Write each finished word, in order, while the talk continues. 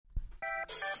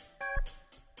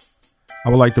I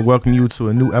would like to welcome you to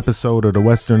a new episode of the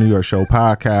Western New York Show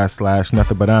podcast /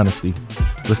 Nothing But Honesty.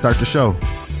 Let's start the show.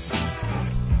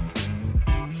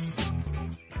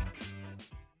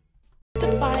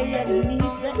 The fire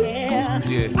needs the air.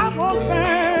 Yeah. I won't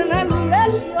burn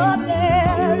unless you're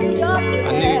there. You're there.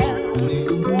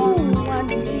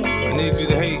 I need you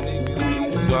to hate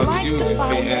so I can Like use the it for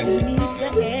fire energy. needs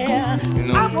the air. You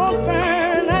know? I won't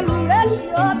burn unless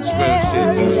you're Spell shit,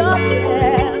 there. man. You're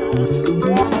there.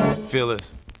 Feel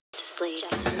this.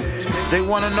 They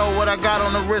wanna know what I got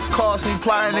on the wrist, cost me,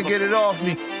 plotting to get it off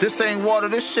me. This ain't water,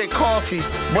 this shit coffee.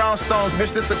 Brownstones,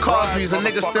 bitch, this the Cosby's. A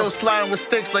nigga still sliding with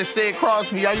sticks like Sid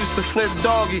Crosby. I used to flip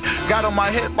doggy. Got on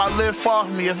my hip, I live far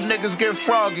from me. If niggas get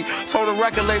froggy, told the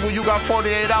record label you got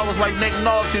 48 hours like Nick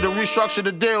Nolte to restructure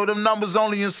the deal. Them numbers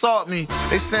only insult me.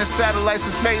 They sent satellites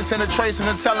to space and a trace of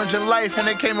intelligent life, and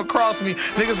they came across me.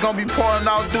 Niggas gonna be pouring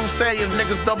out Douce if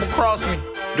niggas double cross me.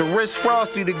 The wrist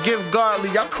frosty, the gift godly,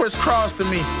 y'all crisscross to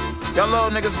me. Y'all little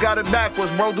niggas got it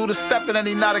backwards. Bro do the steppin' and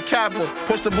he not a capper.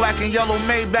 Push the black and yellow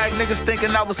Maybach, niggas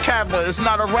thinking I was Kappa. It's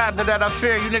not a rapper that I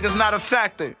fear, you niggas not a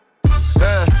factor.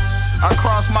 I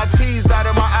cross my T's,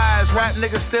 dotted my eyes. Rap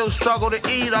niggas still struggle to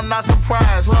eat, I'm not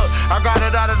surprised. Look, I got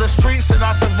it out of the streets and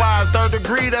I survived. 3rd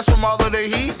degree, that's from all of the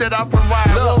heat that I provide.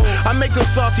 Look, I make them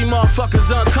salty motherfuckers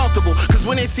uncomfortable. Cause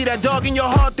when they see that dog in your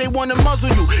heart, they wanna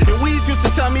muzzle you. And Weez used to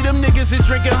tell me them niggas is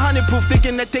drinking 100 proof,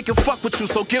 thinking that they can fuck with you.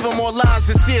 So give them more lines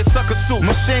and see it sucker soup.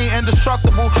 Machine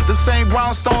indestructible, the same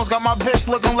brownstones got my bitch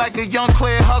looking like a young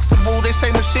Claire Huxtable. They say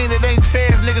machine, it ain't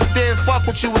fair if niggas did fuck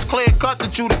with you. It's clear cut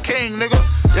that you the king, nigga.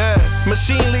 Yeah.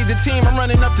 Machine lead the team, I'm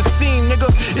running up the scene,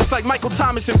 nigga. It's like Michael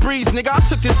Thomas and Breeze, nigga. I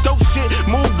took this dope shit,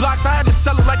 moved blocks, I had to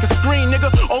sell it like a screen, nigga.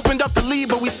 Opened up the lead,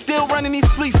 but we still running these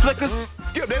flea flickers.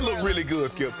 Skip, they look really good,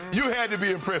 Skip. You had to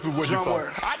be impressed with what you saw.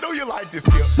 Drummer. I know you like this,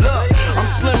 Skip. Look, I'm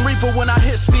Slim Reaper when I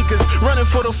hit speakers. Running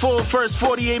for the full first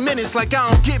 48 minutes like I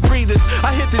don't get breathers.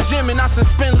 I hit the gym and I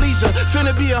suspend leisure.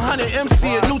 Finna be 100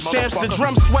 MC, a new champs, the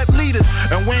drum sweat leaders.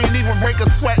 And we ain't even break a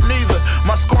sweat neither.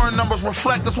 My scoring numbers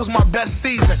reflect this was my best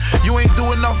season. You ain't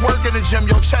do enough work in the gym,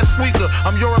 your chest weaker.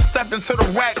 I'm Euro stepping to the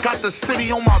rack, got the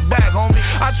city on my back, homie.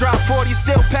 I dropped 40,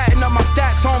 still patting up my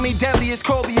stats, homie. Deadly as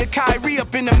Kobe or Kyrie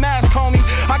up in the mask, homie.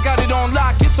 I got it on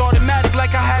lock, it's automatic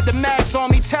like I had the max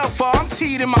on me. Telfar, I'm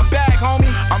teed in my bag, homie.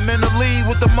 I'm in the lead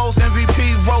with the most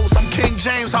MVP votes. I'm King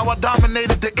James, how I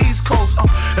dominated the East Coast.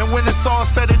 And when it's all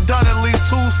said and done, at least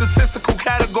 2 statistical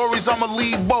categories, I'ma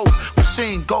lead both.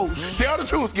 Machine Ghost. Tell the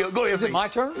truth, Skip. Go ahead and say. My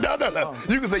turn? No.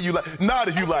 You can say you like. Not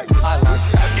if you like. I like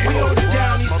it. We hold it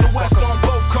down east to west on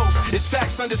both coasts. It's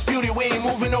facts undisputed, we ain't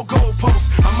moving no goalposts.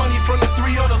 I'm money from the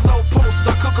 3 or the low post.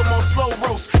 I cook 'em on slow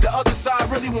roast. The other side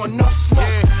really want no smoke.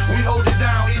 Yeah, we hold it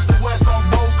down east to west on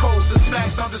both coasts. It's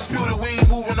facts undisputed, we ain't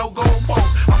moving no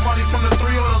goalposts. I'm money from the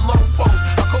 3 or the low post.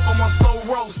 I cook 'em on slow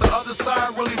roast. The other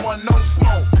side really want no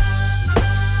smoke.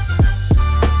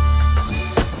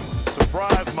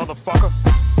 Surprise, motherfucker.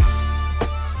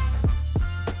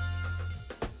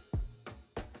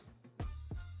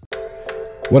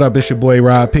 What up, it's your boy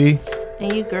Rob P.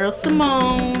 And your girl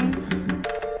Simone.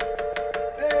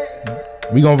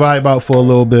 We gonna vibe out for a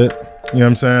little bit. You know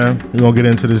what I'm saying? We gonna get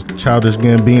into this Childish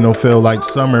Gambino Feel Like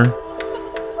Summer.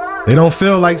 They don't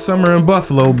feel like summer in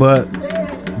Buffalo, but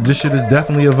this shit is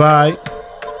definitely a vibe.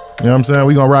 You know what I'm saying?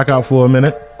 We gonna rock out for a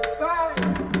minute.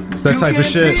 It's that type of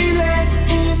shit.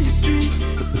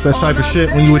 It's that type of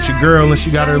shit when you with your girl and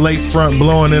she got her lace front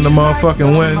blowing in the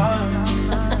motherfucking wind.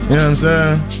 You know what I'm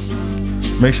saying?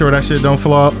 Make sure that shit don't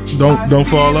fall off,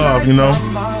 you know?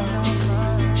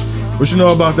 What you know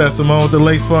about that, Simone, with the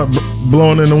lace front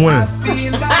blowing in the wind?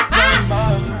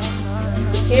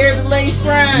 Secure the lace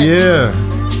front. Yeah.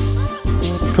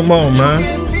 Come on,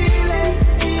 man.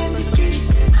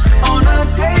 On a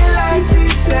day like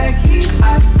this, that heat,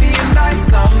 I feel like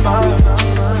summer.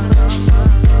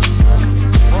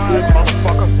 Surprise,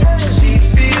 motherfucker. She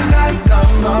feel like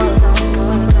summer.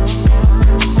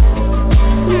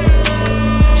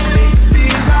 This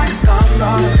feel like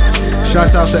summer.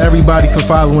 Shouts out to everybody for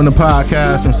following the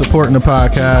podcast and supporting the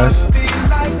podcast.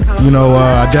 You know,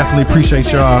 I definitely appreciate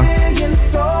y'all.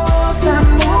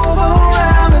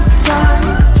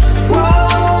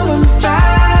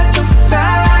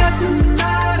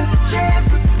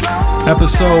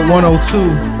 Episode 102.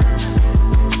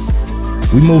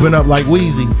 We moving up like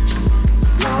Weezy.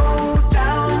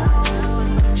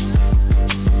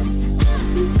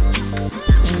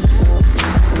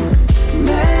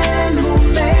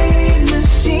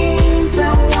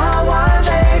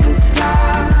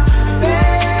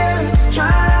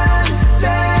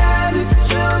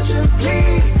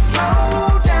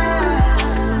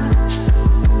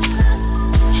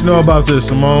 you know about this,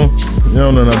 Simone? You don't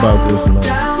know nothing about this, Simone.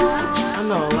 I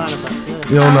know a lot about this.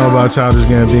 You don't know about Childish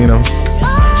Gambino.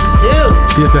 Dude.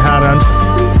 Get the hat on.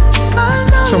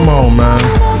 Come on, man.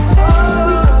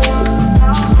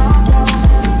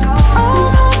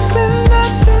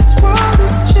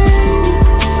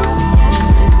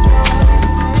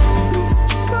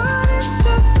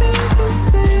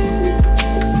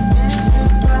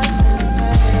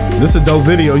 This is a dope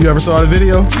video. You ever saw the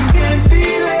video?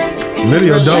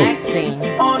 Video dope. Relaxing.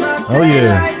 Oh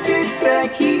yeah.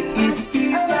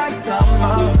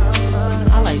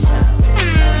 I like that.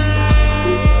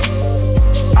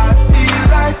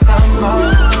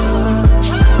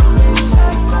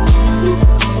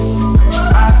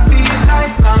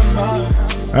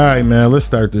 All right, man. Let's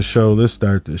start the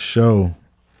show.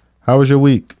 How was your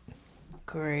week?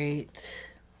 Great.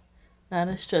 Not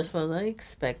as stressful as I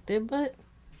expected, but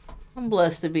I'm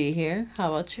blessed to be here.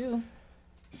 How about you?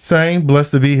 Same.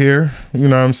 Blessed to be here. You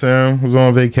know what I'm saying? Was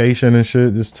on vacation and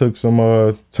shit. Just took some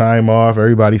time off.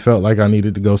 Everybody felt like I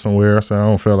needed to go somewhere. So I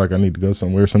don't feel like I need to go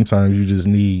somewhere. Sometimes you just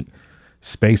need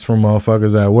space from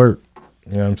motherfuckers at work.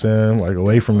 You know what I'm saying? Like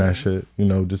away from that shit. You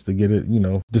know, just to get it, you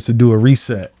know, just to do a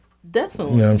reset.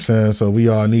 Definitely. You know what I'm saying? So we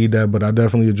all need that, but I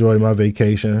definitely enjoyed my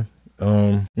vacation.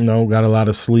 You know, got a lot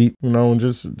of sleep, you know, and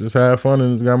just had fun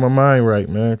and just got my mind right,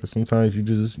 man. Because sometimes you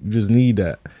just need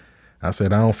that. I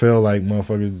said I don't feel like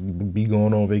motherfuckers be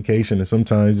going on vacation, and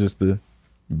sometimes just to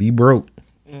be broke.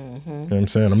 Mm-hmm. You know what I'm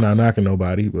saying? I'm not knocking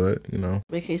nobody, but you know,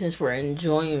 Vacations for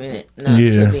enjoyment, not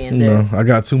to being you there. know, I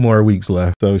got 2 more weeks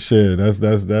left, so shit, that's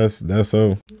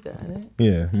so. You got it.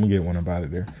 Yeah, I'm gonna get one about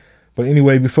it there. But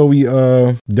anyway, before we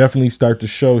definitely start the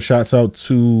show, shouts out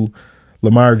to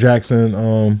Lamar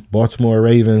Jackson, Baltimore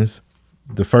Ravens,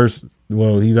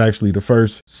 he's actually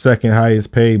the second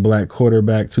highest paid black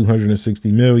quarterback,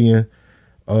 $260 million.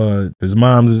 His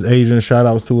mom's his agent. Shout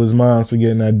outs to his moms for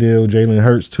getting that deal. Jalen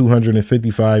Hurts,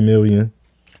 $255 million.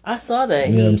 I saw that.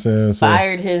 You know what I'm saying?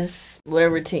 Fired his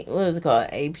whatever team. What is it called?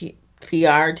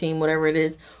 PR team, whatever it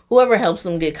is. Whoever helps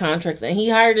him get contracts, and he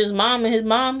hired his mom, and his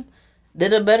mom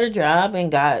did a better job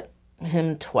and got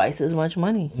him twice as much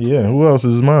money. Yeah, who else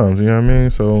is his moms? You know what I mean?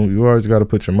 So you always got to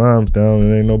put your moms down,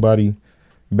 and ain't nobody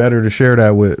better to share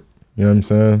that with. You know what I'm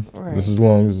saying? Right. Just as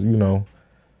long as, you know,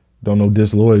 don't no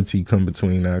disloyalty come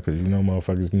between that, because, you know,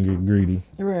 motherfuckers can get greedy.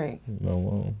 Right. You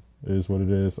know, it is what it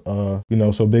is. You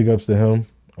know, so big ups to him.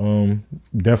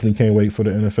 Definitely can't wait for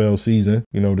the NFL season,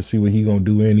 you know, to see what he gonna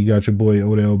do. And he got your boy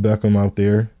Odell Beckham out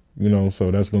there, you know,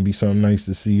 so that's gonna be something nice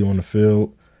to see on the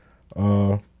field.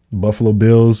 Buffalo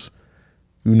Bills,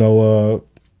 you know,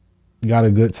 got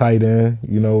a good tight end.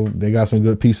 You know, they got some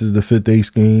good pieces to fit their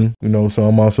scheme. You know, so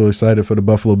I'm also excited for the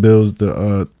Buffalo Bills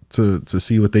to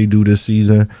see what they do this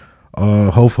season.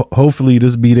 Hopefully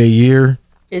this be their year.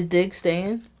 Is Diggs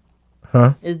staying?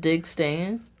 Huh? Is Diggs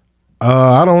staying?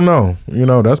 I don't know. You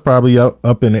know, that's probably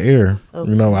up in the air. Okay.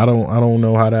 You know, I don't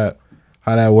know how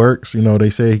that works. You know, they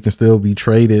say he can still be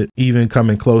traded even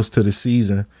coming close to the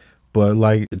season. But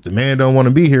like, if the man don't want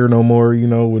to be here no more, you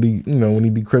know, when he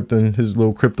be crypting his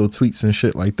little crypto tweets and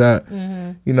shit like that,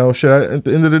 you know, shit, at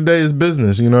the end of the day, it's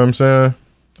business. You know what I'm saying?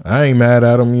 I ain't mad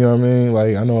at him. You know what I mean?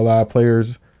 Like, I know a lot of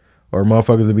players or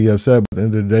motherfuckers would be upset, but at the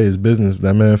end of the day, it's business.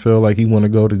 That man feel like he want to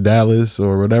go to Dallas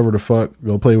or whatever the fuck,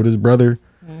 go play with his brother.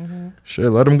 Shit,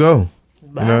 let him go.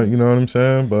 Bye. You know what I'm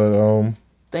saying? But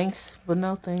Thanks, but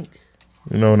no thanks.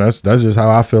 you know, and that's just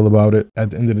how I feel about it.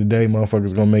 At the end of the day,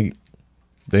 motherfuckers gonna make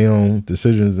their own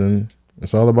decisions, and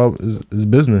it's all about is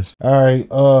business. All right,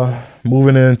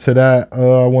 moving into that,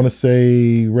 I want to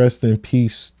say rest in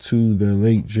peace to the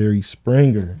late Jerry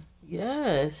Springer.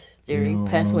 Yes, Jerry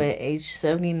passed away at age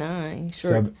 79.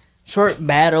 Short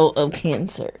battle of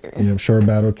cancer. Yeah, short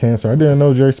battle of cancer. I didn't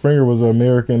know Jerry Springer was an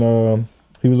American.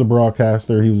 He was a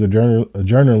broadcaster. He was a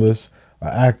journalist, an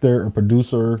actor, a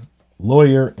producer,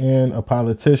 lawyer, and a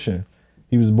politician.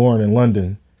 He was born in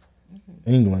London,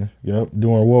 England. Yep,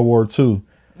 during World War II.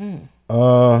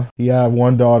 He had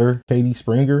one daughter, Katie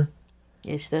Springer.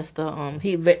 Yes, that's the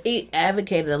he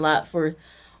advocated a lot for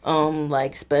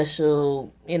like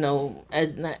special, you know,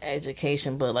 not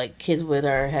education, but like kids with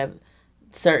have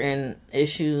certain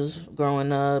issues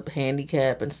growing up,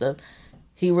 handicap and stuff.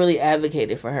 He really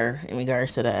advocated for her in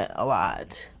regards to that a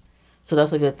lot. So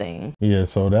that's a good thing. Yeah,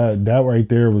 so that right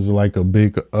there was like a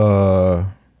big I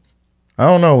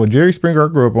don't know, when Jerry Springer, I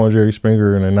grew up on Jerry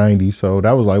Springer in the 90s, so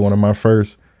that was like one of my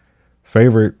first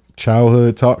favorite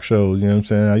childhood talk shows. You know what I'm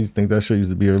saying? I used to think that shit used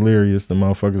to be hilarious. The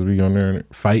motherfuckers be on there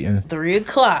fighting. 3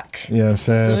 o'clock. You know what I'm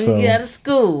saying? So you get out of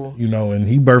school. You know, and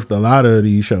he birthed a lot of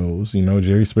these shows. You know,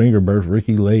 Jerry Springer birthed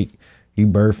Ricky Lake. He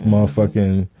birthed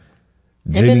motherfucking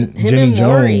Him and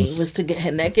Maury was to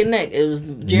get neck and neck. It was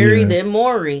Jerry then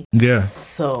Maury. Yeah.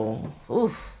 So,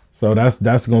 oof. So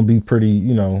that's gonna be pretty,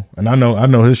 you know. And I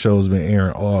know his show's been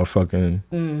airing all fucking.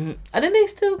 Mm-hmm. I think they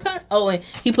still and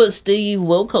he put Steve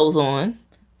Wilkos on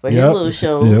for his little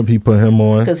shows. Yep, he put him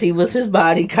on because he was his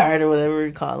bodyguard or whatever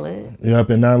you call it. Yep,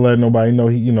 and not letting nobody know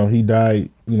he died.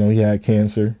 You know, he had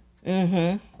cancer.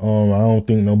 Mm-hmm. I don't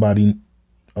think nobody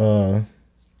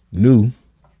knew.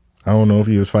 I don't know if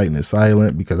he was fighting it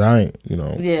silent because I ain't,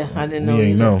 Yeah, I didn't know.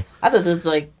 Know. I thought it was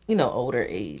like, older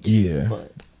age. Yeah.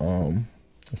 But.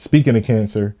 Speaking of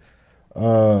cancer,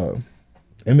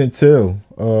 Emmett Till,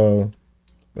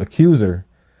 accuser,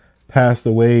 passed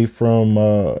away from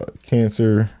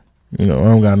cancer. I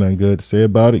don't got nothing good to say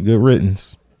about it. Good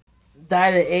riddance.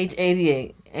 Died at age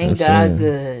 88. Ain't God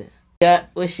good. Got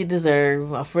what she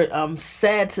deserved. I'm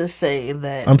sad to say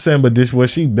that. I'm saying, but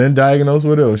was she been diagnosed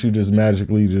with it, or she just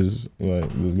magically just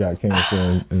got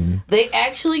cancer? And They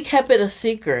actually kept it a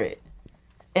secret,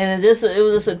 and it was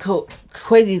just a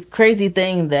crazy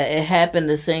thing that it happened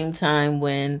the same time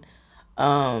when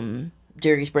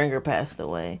Jerry Springer passed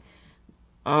away.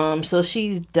 So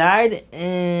she died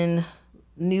in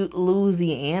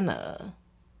Louisiana.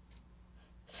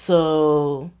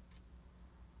 So.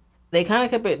 They kind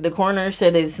of kept it. The coroner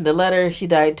said they sent a letter. She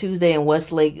died Tuesday in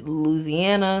Westlake,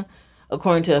 Louisiana,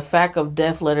 according to a fact of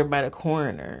death letter by the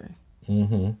coroner.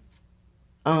 Mm-hmm.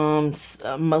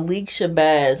 Malik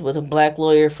Shabazz, with a black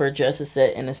lawyer for justice,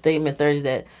 said in a statement Thursday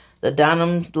that the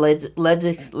Donham's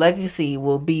legacy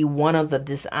will be one of the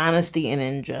dishonesty and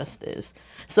injustice.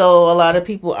 So a lot of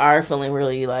people are feeling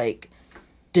really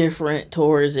different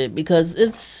towards it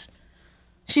because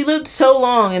she lived so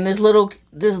long, and this little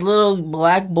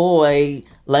black boy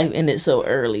life ended so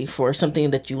early for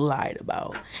something that you lied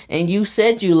about. And you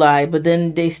said you lied, but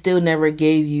then they still never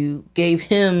gave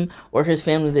him or his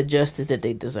family the justice that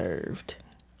they deserved.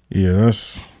 Yeah,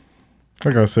 that's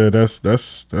like I said, that's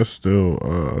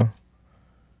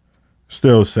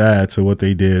still sad to what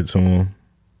they did to him.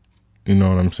 You know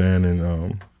what I'm saying?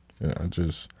 And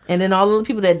and then all of the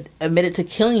people that admitted to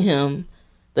killing him,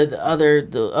 the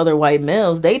other white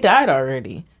males, they died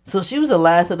already. So she was the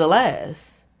last of the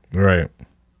last. Right.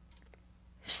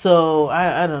 So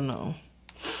I don't know.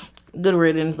 Good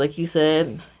riddance, like you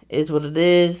said, is what it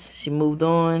is. She moved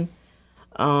on.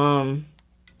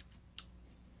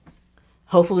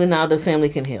 Hopefully now the family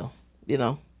can heal.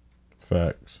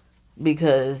 Facts.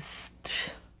 Because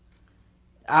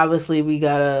obviously we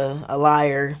got a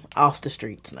liar off the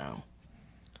streets now.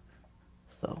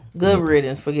 So good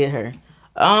riddance. Forget her.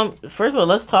 First of all,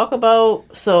 let's talk about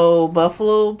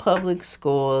Buffalo Public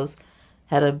Schools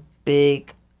had a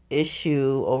big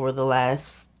issue over the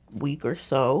last week or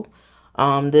so.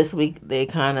 This week they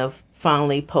kind of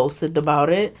finally posted about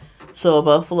it. So a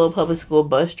Buffalo Public School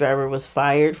bus driver was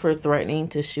fired for threatening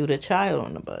to shoot a child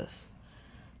on the bus.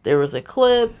 There was a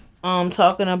clip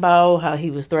talking about how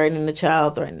he was threatening the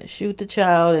child, threatening to shoot the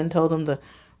child, and told them to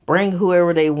bring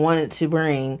whoever they wanted to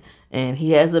bring. And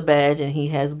he has a badge and he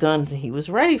has guns and he was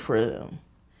ready for them.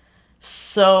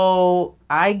 So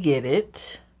I get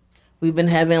it. We've been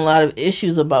having a lot of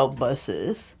issues about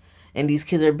buses and these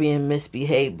kids are being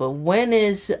misbehaved. But when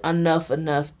is enough,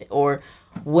 or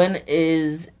when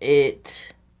is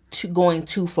it going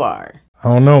too far? I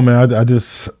don't know, man. I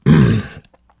just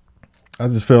I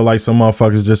just feel like some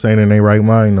motherfuckers just ain't in their right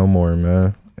mind no more,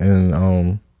 man.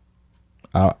 And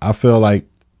I feel like,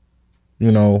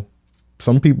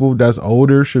 some people that's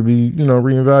older should be,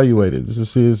 reevaluated to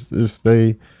see if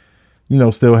they,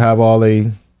 still have all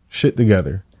they shit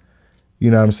together. You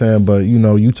know what I'm saying? But,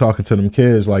 you talking to them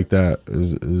kids like that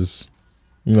is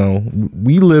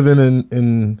we living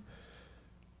in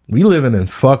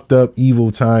fucked up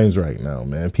evil times right now,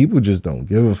 man. People just don't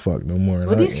give a fuck no more.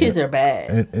 Well, these kids are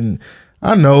bad. And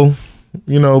I know,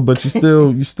 but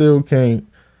you still can't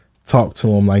talk to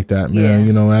them like that, man.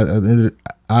 Yeah.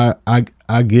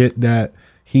 I get that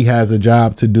he has a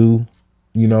job to do,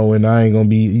 and I ain't gonna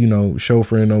be,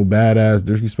 chauffeuring no badass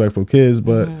disrespectful kids,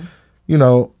 but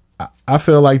I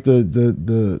feel like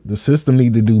the system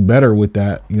need to do better with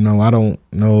that. I don't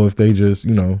know if they just,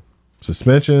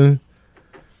 suspension.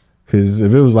 Cause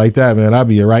if it was like that, man, I'd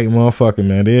be a right motherfucker,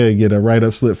 man. They'd get a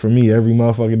write-up slip from me every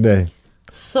motherfucking day.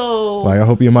 So I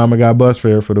hope your mama got bus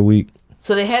fare for the week.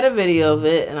 So they had a video of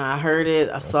it, and I heard it,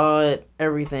 I saw it,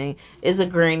 everything. It's a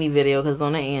grainy video because it's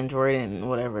on the Android and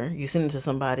whatever. You send it to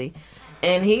somebody.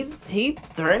 And he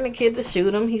threatened the kid to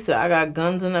shoot him. He said, I got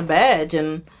guns and a badge,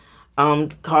 and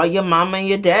call your mama and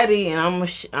your daddy, and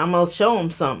I'm gonna show him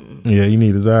something. Yeah, you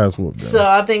need his ass whooped. So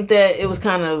I think that it was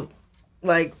kind of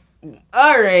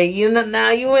All right, you know,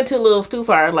 now you went too a little too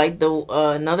far. Like the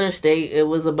another state, it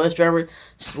was a bus driver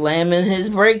slamming his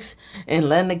brakes and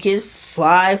letting the kids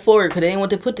fly forward because they didn't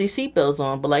want to put their seatbelts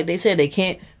on. But like they said, they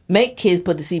can't make kids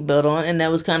put the seatbelt on, and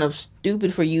that was kind of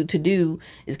stupid for you to do.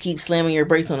 Is keep slamming your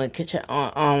brakes on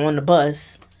the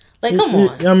bus. Like, come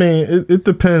on. I mean, it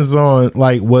depends on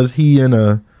like, was he in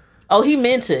a? Oh, he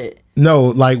meant it.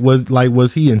 No,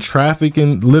 was he in traffic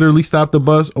and literally stopped the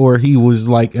bus, or he was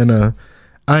like in a?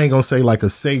 I ain't gonna say like a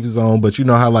safe zone, but you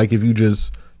know how like if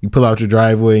you pull out your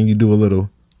driveway and you do a little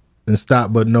and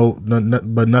stop, but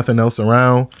but nothing else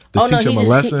around to teach him a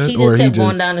lesson, he just kept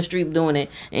going down the street doing it,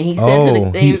 and he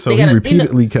said he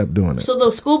repeatedly kept doing it. So the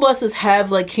school buses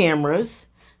have like cameras,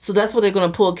 so that's what they're gonna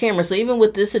pull cameras. So even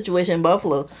with this situation in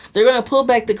Buffalo, they're gonna pull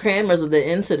back the cameras of the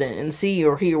incident and see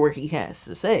or hear what he has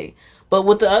to say. But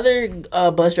with the other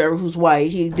bus driver who's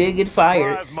white, he did get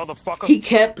fired. He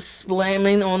kept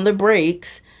slamming on the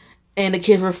brakes, and the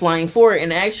kids were flying forward.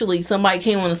 And actually, somebody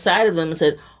came on the side of them and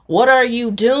said, "What are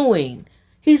you doing?"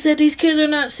 He said, "These kids are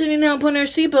not sitting down putting their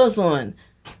seatbelts on."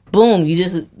 Boom! You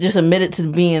just admitted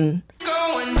to being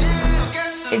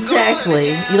exactly.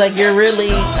 You're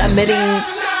really admitting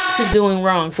to doing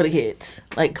wrong for the kids.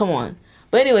 Like, come on.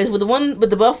 But anyways, with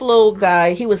the Buffalo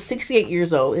guy, he was 68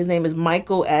 years old. His name is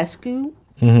Michael Askew.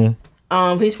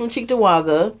 Mm-hmm. He's from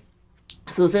Cheektowaga.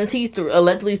 So since he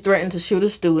allegedly threatened to shoot a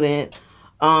student,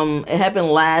 it happened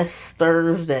last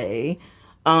Thursday,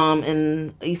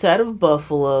 in east side of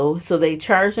Buffalo. So they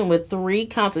charged him with 3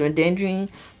 counts of endangering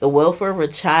the welfare of a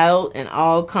child, and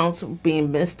all counts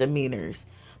being misdemeanors.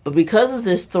 But because of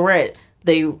this threat,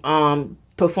 they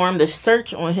performed a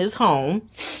search on his home.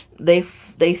 They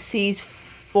seized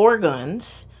 4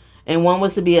 guns, and one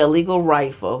was to be a legal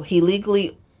rifle. He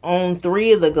legally owned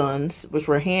 3 of the guns, which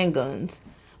were handguns,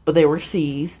 but they were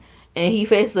seized. And he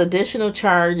faced additional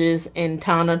charges in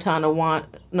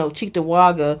Cheektowaga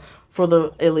for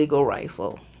the illegal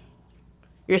rifle.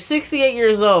 You're 68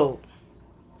 years old.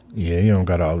 Yeah, you don't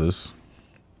got all this.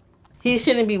 He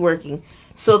shouldn't be working.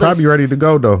 So probably ready to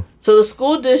go though. So the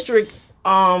school district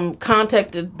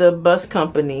contacted the bus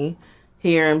company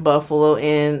here in Buffalo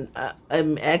and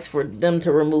asked for them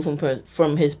to remove him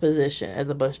from his position as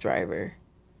a bus driver.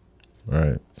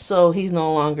 Right. So he's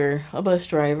no longer a bus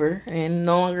driver and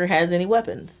no longer has any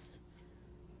weapons.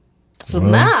 So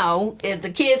now, if the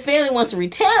kid family wants to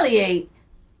retaliate,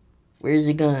 where's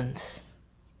your guns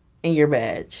and your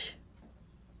badge?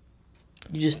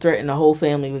 You just threaten the whole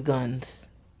family with guns.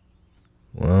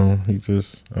 Well, I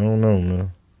don't know,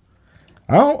 man.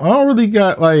 I don't really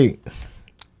got like.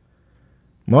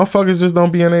 Motherfuckers just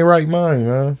don't be in their right mind,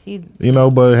 man.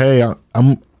 But hey,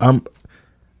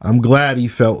 I'm glad he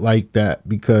felt like that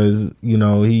because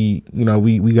we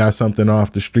got something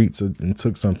off the streets and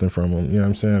took something from him. You know what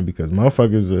I'm saying? Because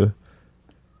motherfuckers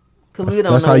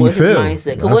that's how you feel.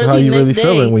 That's how you really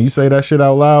feeling when you say that shit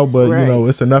out loud. But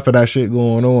it's enough of that shit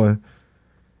going on.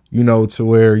 To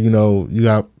where you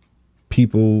got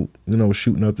people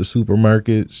shooting up the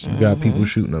supermarkets. You got people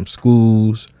shooting up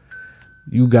schools.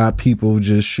 You got people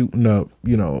just shooting up,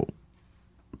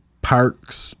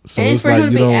 parks. So and it's for like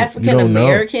him to be African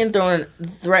American,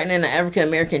 threatening an African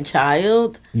American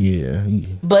child. Yeah.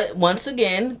 But once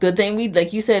again, good thing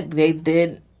like you said, they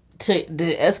did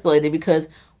escalate it, because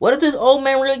what if this old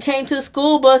man really came to the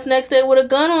school bus next day with a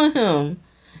gun on him,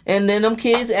 and then them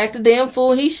kids acted damn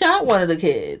fool? He shot one of the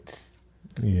kids.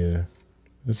 Yeah.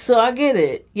 So I get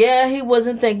it. Yeah, he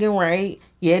wasn't thinking right.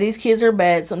 Yeah, these kids are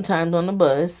bad sometimes on the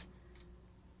bus.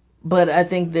 But I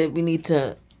think that we need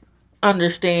to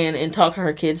understand and talk to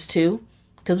our kids too,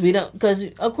 because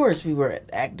of course we were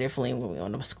act differently when we were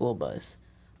on the school bus,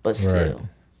 but still,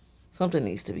 something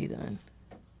needs to be done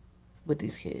with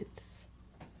these kids.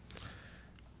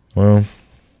 Well,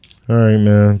 all right,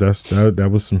 man. That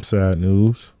was some sad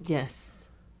news. Yes.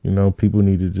 People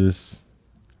need to just,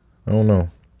 I don't know.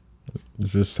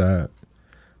 It's just sad.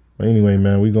 But anyway,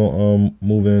 man, we gonna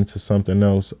move into something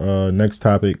else. Next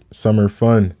topic: summer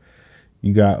fun.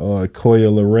 You got Koya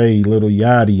LeRae, Lil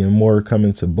Yachty, and more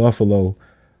coming to Buffalo.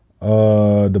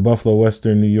 The Buffalo,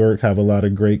 Western New York have a lot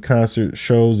of great concert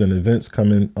shows and events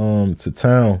coming to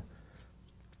town.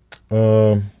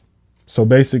 So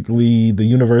basically, the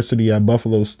University at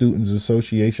Buffalo Students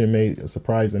Association made a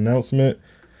surprise announcement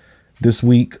this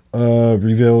week.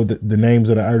 Revealed the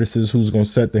names of the artists who's going to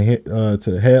set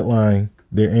to headline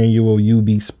their annual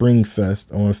UB Spring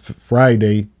Fest on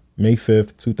Friday, May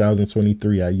 5th,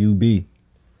 2023 at UB.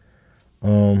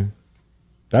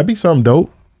 That'd be something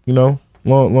dope,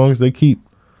 long as they keep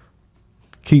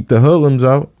the hoodlums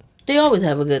out. They always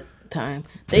have a good time.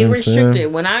 They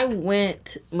restricted when I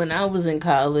was in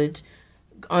college.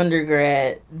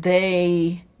 undergrad,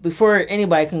 before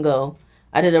anybody can go,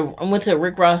 I went to a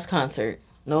Rick Ross concert.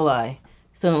 No lie.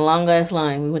 Still in a long ass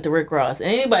line. We went to Rick Ross.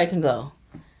 Anybody can go.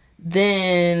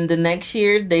 Then the next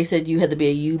year, they said you had to be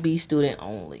a UB student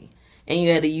only. And you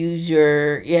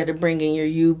had to bring in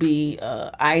your UB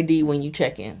ID when you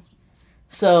check in.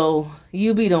 So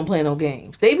UB don't play no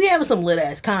games. They be having some lit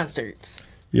ass concerts.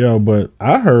 Yo, but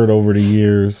I heard over the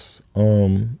years,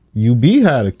 UB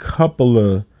had a couple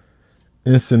of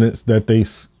incidents that they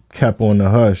kept on the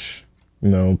hush. You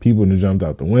know, people that jumped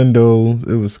out the window.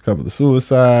 It was a couple of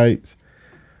suicides.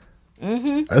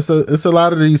 Mm-hmm. It's a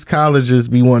lot of these colleges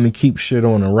be wanting to keep shit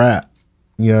on a wrap.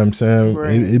 You know what I'm saying?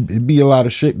 Right. It be a lot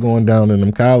of shit going down in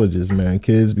them colleges, man.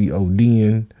 Kids be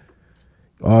ODing,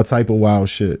 all type of wild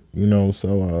shit, you know.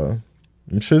 So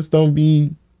them shits don't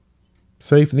be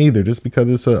safe neither, just because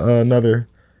it's another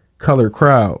colored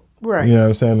crowd. Right. You know what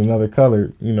I'm saying? Another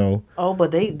color, you know. Oh, but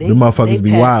the motherfuckers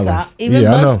be wildin'. Even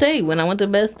Yeah, I know. Bus State, when I went to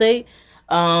Bus State,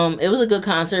 it was a good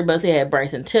concert. Bus State had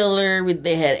Bryson Tiller.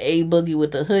 They had A Boogie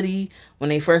with the hoodie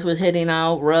when they first was hitting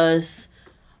out. Russ.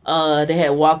 They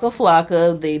had Waka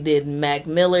Flocka. They did Mac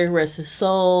Miller, rest his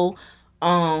soul.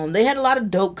 They had a lot of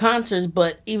dope concerts,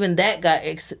 but even that got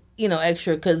extra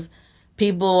because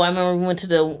people. I remember we went to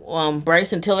the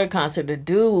Bryson Tiller concert. The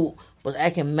dude was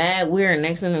acting mad weird, and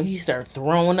next thing you know, he started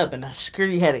throwing up, and the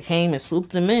security had to came and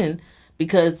swooped him in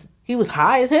because he was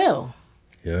high as hell.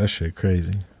 Yeah, that shit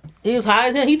crazy. He was high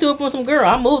as hell. He threw up on some girl.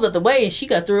 I moved out the way, and she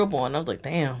got threw up on. I was like,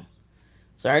 damn.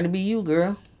 Sorry to be you,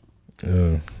 girl.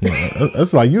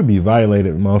 That's like you'd be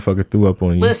violated if a motherfucker threw up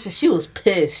on you. Listen, she was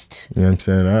pissed. You know what I'm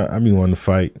saying? I be wanting to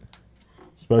fight.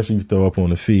 Especially if you throw up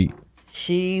on the feet.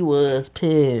 She was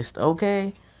pissed,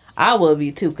 okay? I would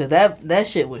be too, because that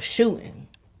shit was shooting.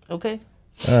 Okay?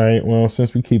 All right, well,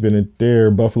 since we keeping it there,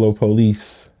 Buffalo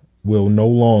police will no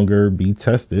longer be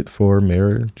tested for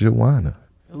marijuana.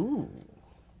 Ooh.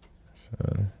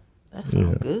 So, that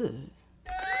sounds good.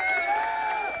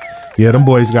 Yeah, them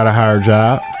boys got a higher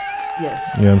job.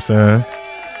 Yes. You know what I'm saying?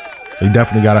 They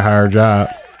definitely got a higher job.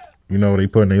 You know, they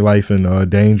putting their life in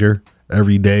danger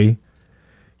every day.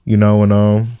 You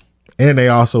know, and they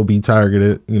also be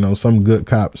targeted. You know, some good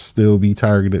cops still be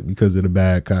targeted because of the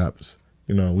bad cops.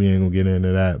 You know, we ain't gonna get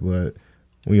into that, but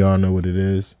we all know what it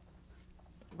is.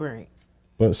 Right.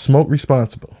 But smoke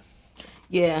responsible.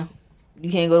 Yeah.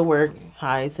 You can't go to work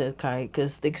high, says Kite,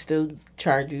 because they can still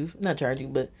not charge you,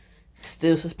 but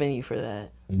still suspend you for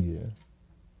that. Yeah.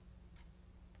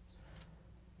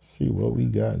 See what we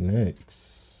got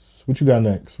next. What you got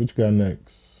next?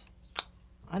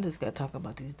 I just got to talk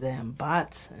about these damn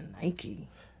bots and Nike.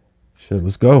 Shit,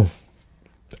 let's go.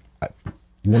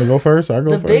 You want to go first? I go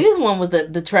first. The biggest one was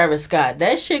the Travis Scott.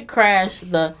 That shit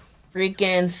crashed the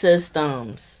freaking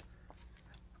systems.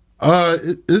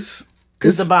 It's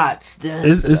the bots.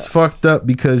 It's fucked up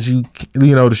because you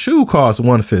know the shoe costs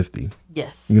 $150.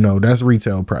 Yes. You know that's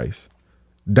retail price.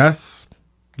 That's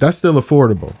still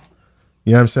affordable.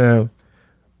 You know what I'm saying?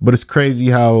 But it's crazy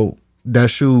how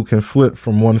that shoe can flip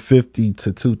from $150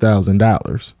 to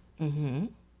 $2,000 on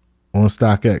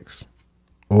StockX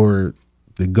or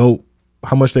the GOAT.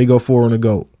 How much they go for on the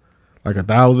GOAT? Like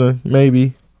 1,000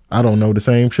 maybe. I don't know, the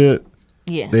same shit.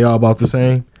 Yeah. They all about the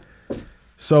same.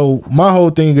 So my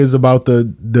whole thing is about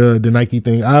the Nike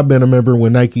thing. I've been a member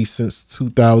with Nike since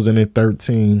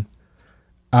 2013.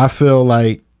 I feel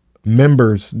like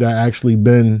members that actually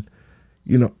been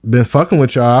fucking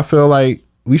with y'all, I feel like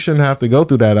we shouldn't have to go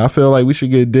through that. I feel like we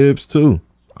should get dibs too.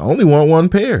 I only want one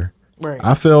pair. Right.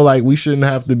 I feel like we shouldn't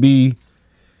have to be,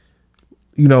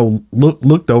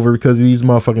 looked over because of these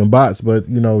motherfucking bots. But,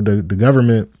 the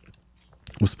government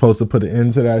was supposed to put an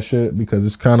end to that shit because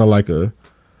it's kind of like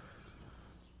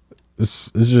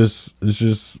it's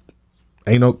just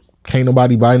can't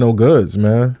nobody buy no goods,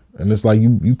 man. And it's like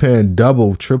you paying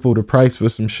double, triple the price for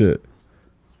some shit.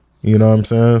 You know what I'm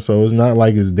saying? So it's not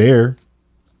like it's there,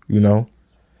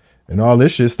 And all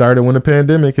this shit started when the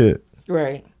pandemic hit.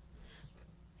 Right.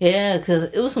 Yeah, because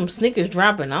it was some sneakers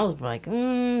dropping. I was like,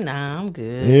 nah, I'm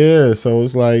good. Yeah, so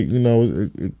it's like,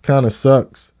 it kind of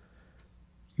sucks.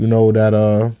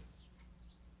 That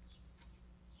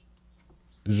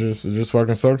it just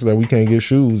fucking sucks that we can't get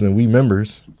shoes and we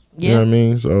members. Yeah. You know what I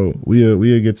mean? So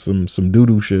we'll get some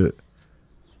doo-doo shit.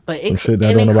 But it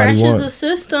crashes the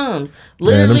systems.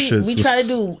 Literally, we tried to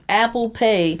do Apple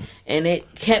Pay, and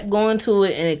it kept going to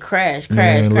it, and it crashed.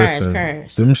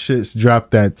 Them shits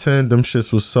dropped at 10. Them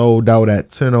shits was sold out at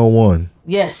 10:01.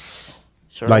 Yes.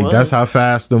 Sure was. That's how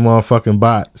fast the motherfucking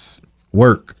bots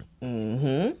work.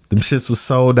 Mm-hmm. Them shits was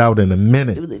sold out in a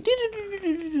minute. Like,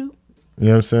 you know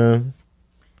what I'm saying?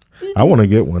 I want to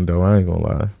get one, though. I ain't gonna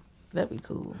lie. That'd be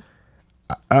cool.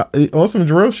 On some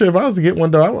drill shit, if I was to get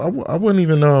one though, I wouldn't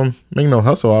even make no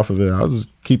hustle off of it. I'll just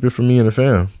keep it for me and the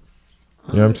fam.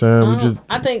 You know what I'm saying?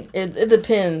 I think it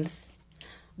depends,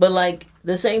 but like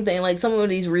the same thing. Like some of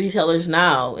these resellers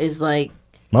now is like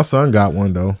my son got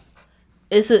one though.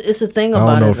 It's a thing about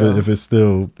I don't know it. if it's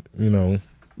still, you know.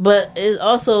 But it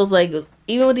also is like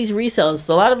even with these resellers,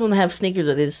 a lot of them have sneakers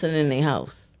that they just send in their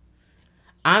house.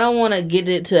 I don't want to get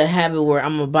it to a habit where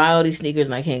I'm gonna buy all these sneakers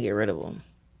and I can't get rid of them.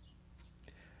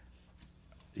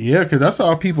 Yeah, because that's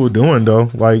all people doing, though.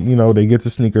 Like, you know, they get the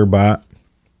sneaker bot.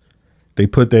 They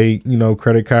put their, you know,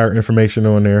 credit card information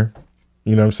on there.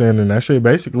 You know what I'm saying? And that shit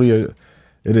basically, it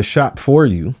is shop for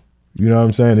you. You know what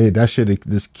I'm saying? That shit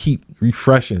just keep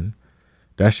refreshing.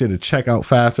 That shit will check out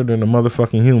faster than a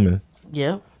motherfucking human.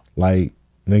 Yeah. Like,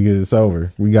 nigga, it's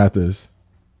over. We got this.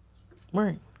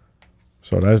 Right.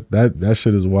 So that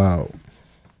shit is wild.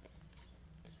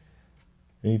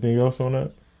 Anything else on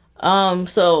that?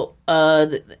 So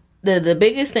the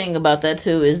biggest thing about that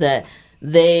too is that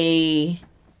they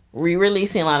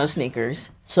re-releasing a lot of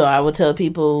sneakers. So I would tell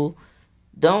people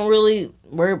don't really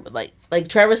worry like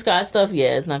Travis Scott stuff.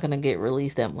 Yeah, it's not gonna get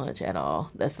released that much at all.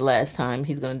 That's the last time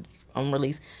he's gonna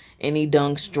release any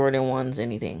Dunks, Jordan 1s,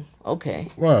 anything. Okay.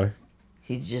 Why?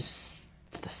 He's just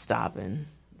stopping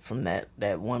from that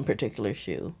one particular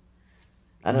shoe.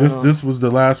 I don't know. This was the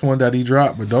last one that he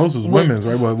dropped, but those was women's,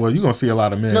 right? Well, you're gonna see a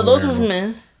lot of men. No, those was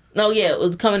men. No, yeah, it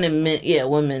was coming in men. Yeah,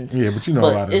 women's. Yeah, but you know, a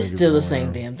lot of it's still the going same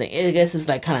around. damn thing. I guess it's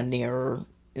like kind of nearer,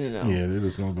 you know. Yeah, they're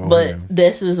just gonna go. But in.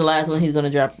 this is the last one he's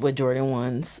gonna drop with Jordan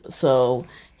 1s. So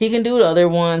he can do the other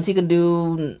ones. He can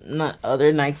do not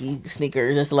other Nike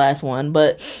sneakers. That's the last one.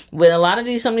 But with a lot of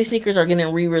some of these sneakers are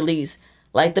getting re-released.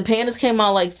 Like the Pandas came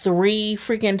out like 3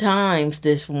 freaking times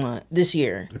this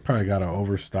year. They probably got to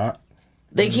overstock.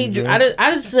 They keep. I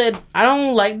just said I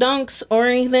don't like Dunks or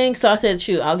anything, so I said,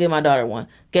 shoot, I'll get my daughter one.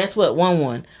 Guess what?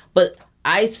 Won. But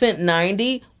I spent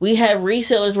 $90. We have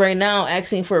resellers right now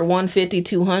asking for $150,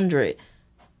 $200.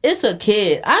 It's a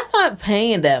kid. I'm not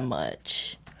paying that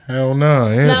much. Hell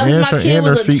no. Now, if my kid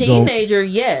was a teenager,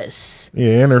 yes.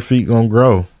 Yeah, and her feet gonna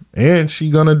grow, and she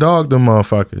gonna dog them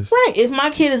motherfuckers. Right. If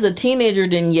my kid is a teenager,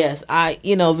 then yes,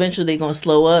 eventually they're gonna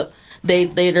slow up.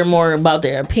 They're more about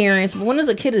their appearance. But when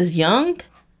a kid is young,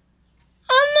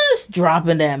 I'm not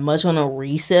dropping that much on a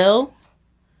resale.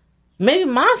 Maybe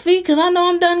my feet, because I know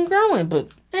I'm done growing,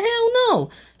 but hell no.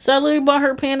 So I literally bought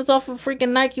her Pandas off of freaking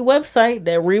Nike website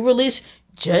that re-released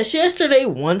just yesterday,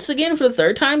 once again for the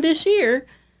 3rd time this year.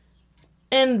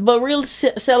 But real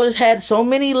sellers had so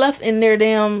many left in their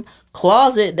damn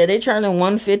closet that they charging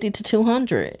 $150 to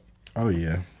 $200. Oh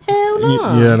yeah. Hell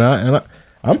no. Yeah, and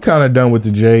I'm kind of done with the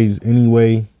J's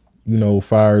anyway. You know,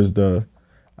 far as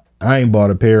I ain't bought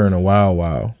a pair in a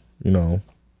while. You know,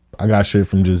 I got shit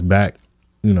from just back,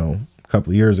 you know, a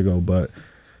couple of years ago. But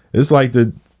it's like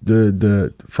the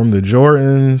from the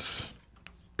Jordans,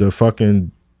 the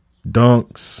fucking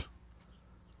Dunks.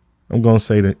 I'm gonna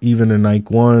say that even the Nike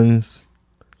 1s.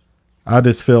 I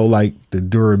just feel like the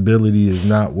durability is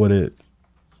not what it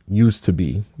used to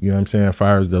be. You know what I'm saying? As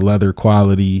far as the leather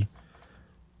quality,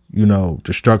 you know,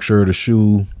 the structure of the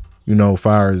shoe, you know, as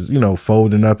far as, you know,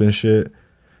 folding up and shit.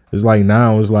 It's like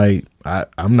now it's like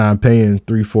I'm not paying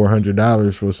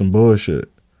 $300-$400 for some bullshit.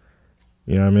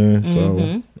 You know what I mean?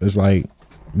 Mm-hmm. So it's like,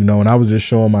 you know, and I was just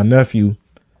showing my nephew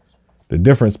the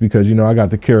difference because, you know, I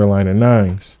got the Carolina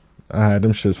 9s. I had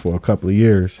them shits for a couple of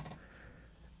years.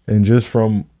 And just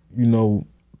from, you know,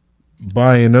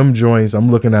 buying them joints, I'm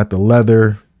looking at the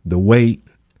leather, the weight,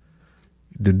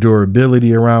 the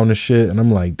durability around the shit, and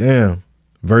I'm like, damn.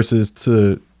 Versus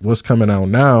to what's coming out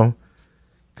now,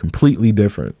 completely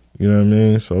different. You know what I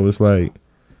mean? So it's like,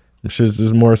 shit's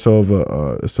just more so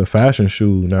of it's a fashion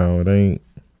shoe now. It ain't.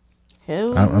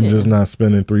 Hell I'm just not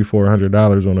spending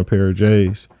 $300-$400 on a pair of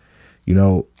J's. You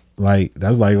know, like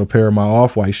that's like a pair of my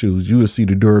Off-White shoes. You would see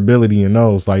the durability in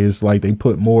those. Like it's like they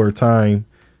put more time,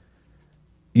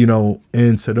 you know,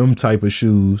 into them type of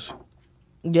shoes.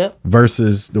 Yep.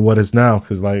 Versus what it's now,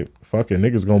 because like fucking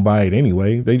niggas gonna buy it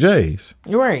anyway. They J's.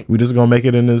 You're right. We just gonna make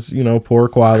it in this, you know, poor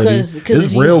quality. Cause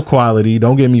it's real quality.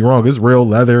 Don't get me wrong. It's real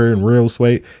leather and real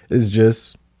suede. It's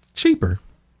just cheaper.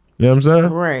 You know what I'm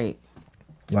saying? Right.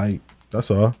 Like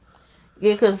that's all.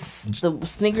 Yeah, because the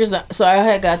sneakers. So I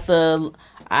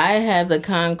have the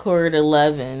Concord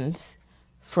 11s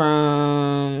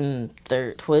from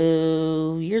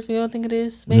 12 years ago. I think it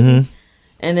is maybe. Mm-hmm.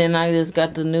 And then I just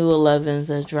got the new 11s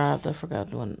that dropped. I forgot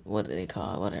what they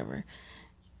call it, whatever.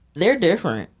 They're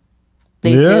different.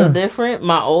 They feel different.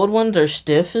 My old ones are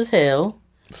stiff as hell.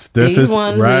 These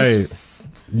ones, right?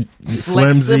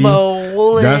 flexible,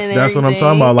 woolen. That's what I'm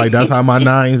talking about. Like that's how my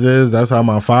 9s is. That's how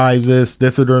my 5s is.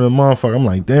 Stiffer than a motherfucker. I'm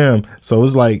like, damn. So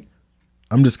it's like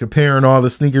I'm just comparing all the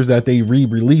sneakers that they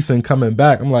re-releasing coming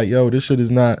back. I'm like, yo, this shit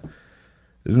is not.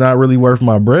 It's not really worth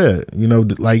my bread. You know,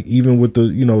 like even with the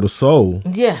the sole.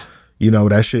 Yeah.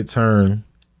 That shit turned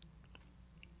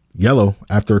yellow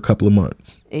after a couple of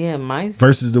months. Yeah, mine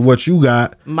versus what you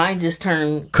got. Mine just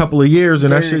turned a couple of years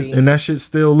and dirty. that shit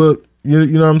still look. You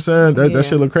know what I'm saying? That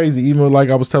shit look crazy. Even like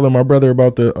I was telling my brother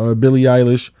about the Billie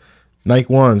Eilish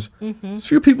Nike ones. A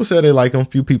few people said they like them.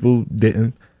 Few people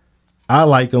didn't. I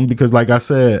like them because, like I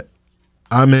said,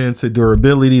 I'm into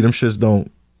durability. Them shits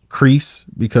don't crease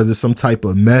because it's some type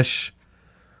of mesh.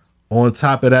 On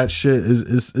top of that shit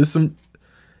is some.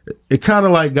 It kind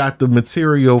of like got the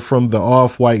material from the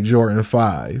Off-White Jordan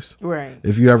 5s. Right.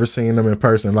 If you ever seen them in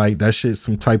person, like that shit's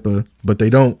some type of, but they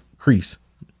don't crease.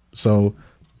 So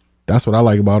that's what I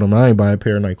like about them. I ain't buy a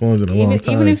pair of Nike ones in a long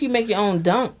time. Even if you make your own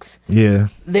dunks. Yeah.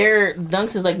 Their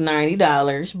dunks is like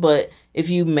 $90, but if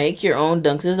you make your own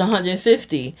dunks, it's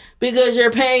 $150 because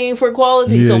you're paying for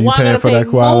quality. Yeah, so why paying gotta for pay that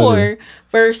quality. more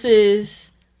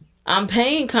versus I'm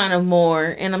paying kind of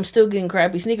more and I'm still getting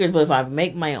crappy sneakers. But if I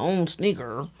make my own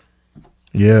sneaker,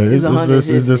 yeah, it's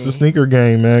just a sneaker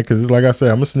game, man. Because it's like I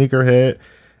said, I'm a sneakerhead,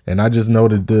 and I just know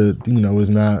that is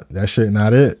not that shit.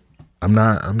 Not it. I'm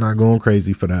not going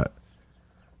crazy for that.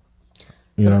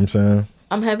 You know what I'm saying?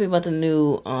 I'm happy about the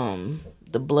new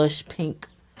the blush pink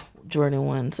Jordan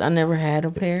 1s. I never had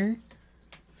a pair,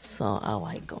 so I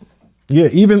like them. Yeah,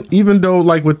 even though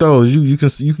like with those, you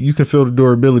can feel the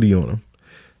durability on them.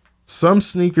 Some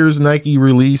sneakers Nike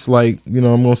release, like I'm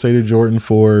gonna say the Jordan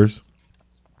 4s.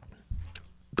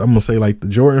 I'm gonna say like the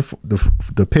Jordan,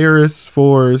 the Paris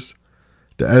 4s,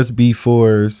 the SB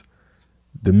 4s,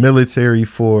 the military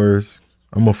 4s.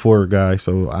 I'm a 4 guy,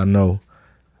 so I know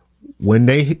when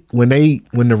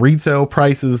the retail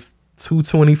price is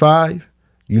 $225,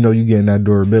 you getting that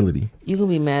durability. You gonna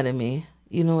be mad at me.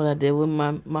 You know what I did with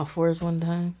my 4s one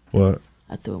time? What?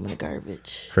 I threw them in the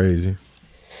garbage. Crazy.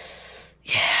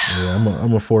 Yeah,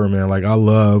 I'm a 4 man. Like I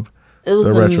love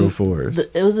the retro 4s.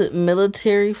 It was a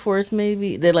military 4s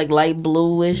maybe. They're like light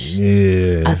bluish.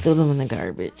 Yeah. I threw them in the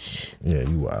garbage. Yeah,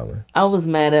 you wildin'. I was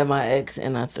mad at my ex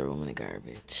and I threw them in the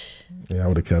garbage. Yeah, I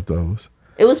would have kept those.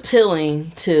 It was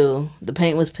peeling too. The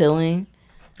paint was peeling.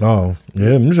 Oh, yeah,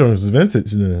 them joints is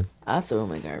vintage then. I threw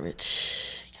them in the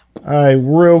garbage. All right,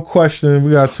 real question.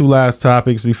 We got 2 last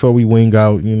topics before we wing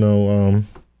out.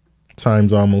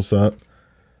 Time's almost up.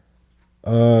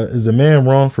 Is a man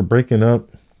wrong for breaking up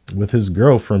with his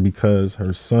girlfriend because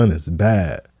her son is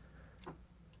bad?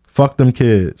 Fuck them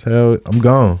kids. Hell, I'm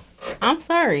gone. I'm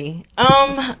sorry.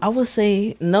 I would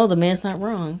say no, the man's not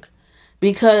wrong.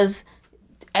 Because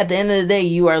at the end of the day,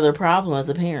 you are the problem as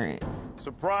a parent.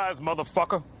 Surprise,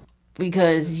 motherfucker.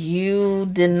 Because you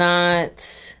did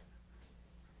not...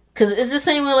 Because it's the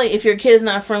same way, like, if your kid's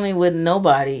not friendly with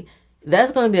nobody,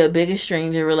 that's going to be a big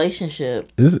stranger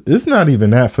relationship. It's not even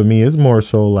that for me. It's more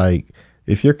so like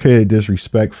if your kid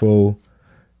disrespectful,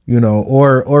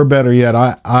 or better yet,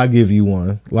 I give you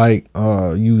one. Like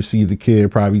you see the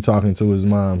kid probably talking to his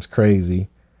mom's crazy,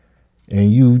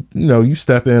 and you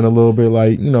step in a little bit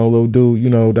like little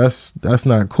dude, that's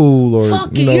not cool, or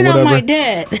fuck you, you're whatever. Not my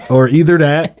dad. Or either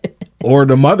that, or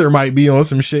the mother might be on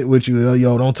some shit with you.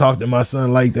 Yo, don't talk to my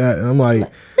son like that. And I'm like,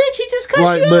 bitch, he just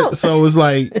cussed you out. So it's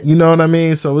like, you know what I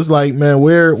mean? So it's like, man,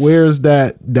 where's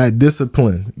that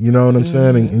discipline? You know what I'm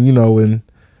saying?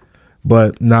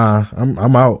 But nah,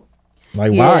 I'm out.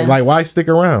 Like why stick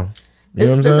around? You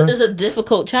know what I'm saying? It's a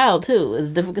difficult child too. It's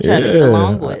a difficult child to get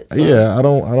along with. So. Yeah, I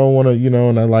don't want to,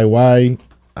 and I like why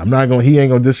he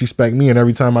ain't gonna disrespect me, and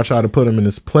every time I try to put him in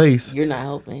his place, you're not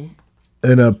helping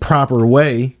in a proper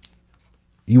way.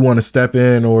 You want to step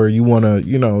in, or you want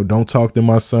to, don't talk to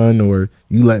my son, or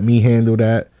you let me handle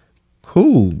that.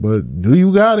 Cool, but do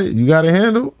you got it? You got it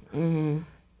handled? Mm-hmm.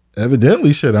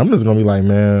 Evidently, shit. I'm just gonna be like,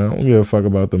 man, I don't give a fuck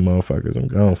about the motherfuckers. I'm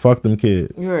gonna fuck them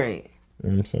kids. Right. You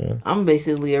know what I'm saying? I'm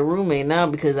basically a roommate now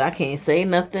because I can't say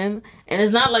nothing, and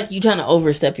it's not like you trying to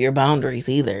overstep your boundaries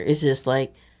either. It's just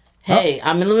like, hey,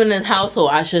 I'm living in this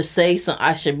household. I should say something.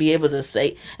 I should be able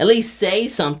to at least say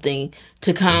something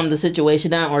to calm the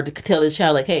situation down, or to tell the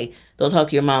child like, hey, don't talk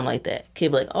to your mom like that.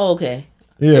 Kid be like, oh, okay.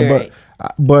 Yeah,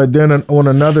 but then on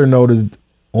another note is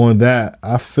on that,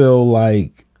 I feel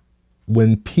like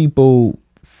when people,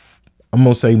 I'm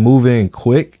gonna say, move in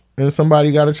quick and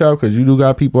somebody got a child, because you do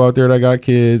got people out there that got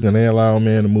kids and they allow a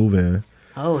man to move in.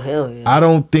 Oh, hell yeah. I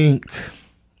don't think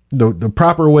the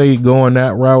proper way going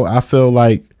that route, I feel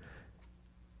like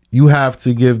you have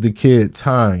to give the kid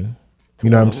time You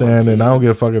know what I'm saying? And I don't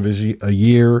give a fuck if it's a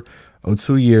year or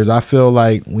 2 years. I feel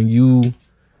like when you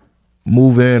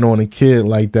move in on a kid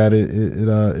like that,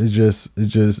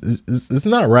 it's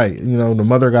not right. You know, the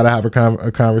mother got to have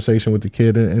a conversation with the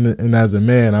kid, and as a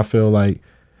man, I feel like,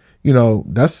 you know,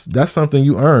 that's something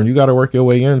you earn. You got to work your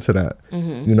way into that.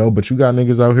 You know, but you got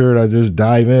niggas out here that just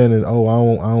dive in and, oh,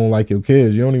 I don't like your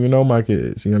kids. You don't even know my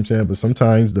kids. You know what I'm saying? But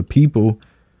sometimes the people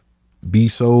be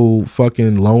so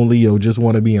fucking lonely or just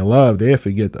want to be in love, they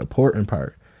forget the important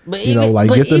part. But you know,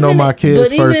 like, get to know my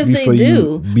kids first before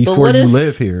you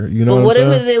live here. You know what I'm saying?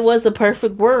 But what if it was a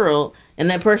perfect world and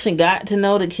that person got to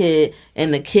know the kid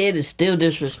and the kid is still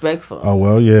disrespectful? Oh,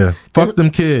 well, yeah. Fuck them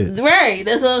kids. Right.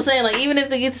 That's what I'm saying. Like, even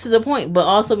if it gets to the point, but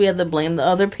also we have to blame the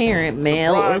other parent,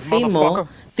 male or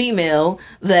female,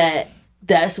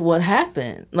 that's what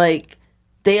happened. Like,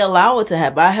 they allow it to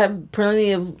happen. I have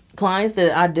plenty of clients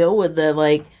that I deal with that,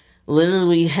 like,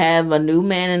 literally have a new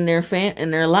man in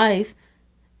their life,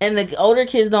 and the older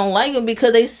kids don't like him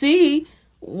because they see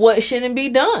what shouldn't be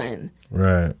done.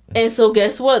 Right. And so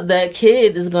guess what? That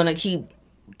kid is going to keep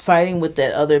fighting with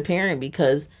that other parent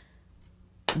because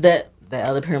that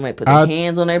other parent might put their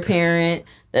hands on their parent.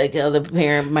 That other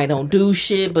parent might don't do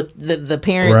shit, but the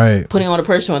parent putting on the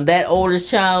pressure on that oldest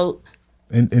child.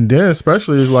 And then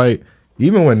especially it's like,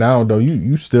 even when now though,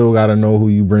 you still got to know who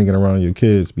you bringing around your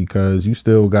kids, because you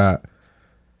still got,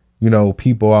 you know,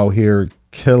 people out here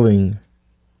killing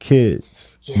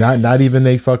kids. Yes. Not even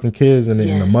they fucking kids, and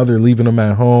the mother leaving them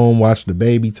at home, watch the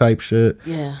baby type shit.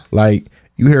 Yeah. Like,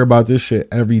 you hear about this shit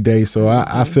every day. So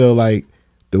I feel like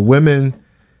the women,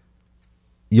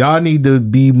 y'all need to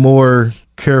be more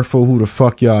careful who the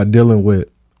fuck y'all dealing with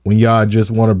when y'all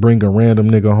just want to bring a random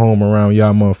nigga home around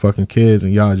y'all motherfucking kids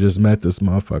and y'all just met this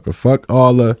motherfucker. Fuck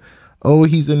all the, oh,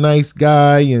 he's a nice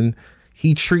guy and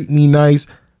he treat me nice.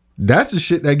 That's the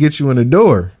shit that gets you in the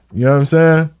door. You know what I'm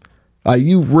saying? Like,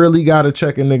 you really got to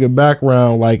check a nigga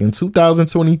background. Like, in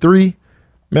 2023,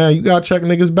 man, you got to check a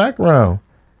nigga's background.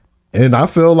 And I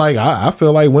feel like I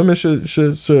feel like women should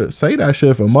say that shit.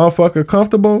 If a motherfucker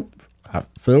comfortable,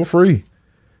 feel free.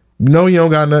 You know you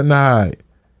don't got nothing to hide.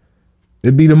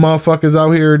 It be the motherfuckers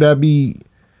out here that be,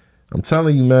 I'm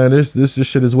telling you, man, this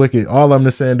shit is wicked. All I'm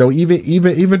just saying though,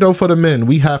 even though for the men,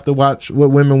 we have to watch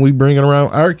what women we bringing around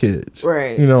our kids.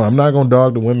 Right. You know, I'm not gonna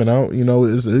dog the women out. You know,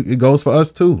 it goes for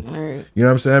us too. Right. You know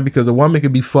what I'm saying? Because a woman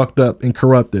could be fucked up and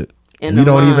corrupted. We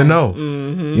don't even know. You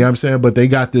know what I'm saying? But they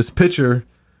got this picture,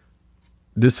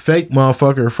 this fake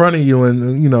motherfucker in front of you,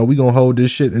 and you know we gonna hold this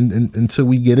shit until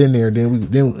we get in there. Then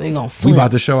we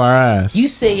about to show our ass. You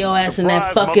sit your ass in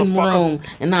that fucking room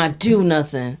and not do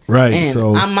nothing. Right. And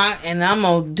so I'm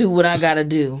gonna do what I gotta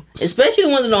do, especially the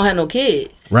ones that don't have no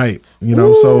kids. Right. You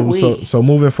know. So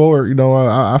moving forward, you know,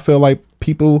 I feel like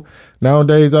people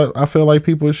nowadays. I feel like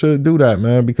people should do that,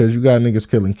 man, because you got niggas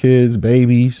killing kids,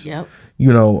 babies. Yep.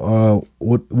 You know,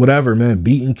 whatever, man,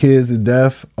 beating kids to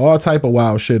death, all type of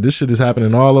wild shit. This shit is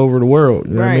happening all over the world.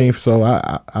 You know what I mean? So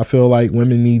I feel like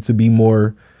women need to be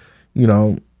more, you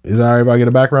know, is it all right if I get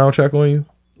a background check on you?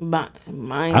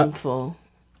 Mindful.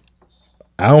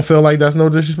 I don't feel like that's no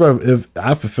disrespect. If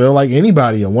I feel like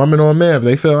anybody, a woman or a man, if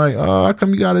they feel like, oh, how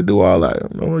come you got to do all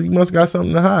that? Well, you must got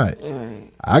something to hide. Right.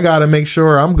 I got to make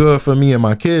sure I'm good for me and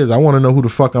my kids. I want to know who the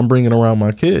fuck I'm bringing around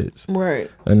my kids. Right.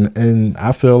 And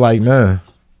I feel like, man,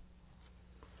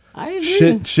 I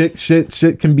agree.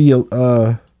 Shit can be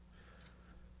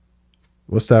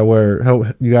what's that word?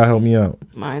 You gotta help me out.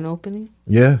 Mind opening.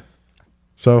 Yeah.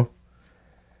 So,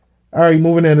 all right,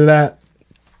 moving into that.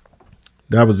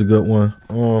 That was a good one.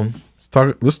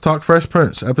 Let's talk Fresh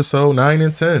Prince, episode 9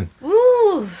 and 10.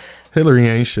 Ooh. Hillary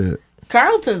ain't shit.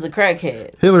 Carlton's a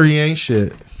crackhead. Hillary ain't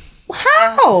shit.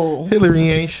 How? Hillary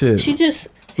ain't shit. She just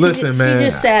man. She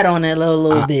just sat on it a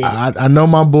little bit. I know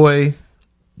my boy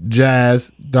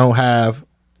Jazz don't have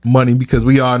money because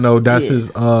we all know that's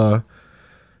his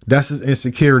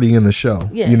insecurity in the show.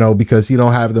 Yeah. You know, because he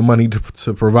don't have the money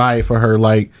to provide for her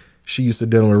like she used to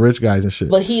dealing with rich guys and shit.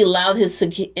 But he allowed his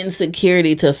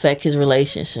insecurity to affect his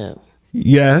relationship.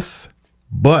 Yes,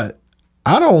 but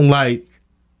I don't like.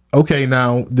 Okay,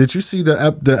 now did you see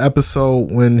the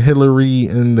episode when Hillary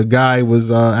and the guy was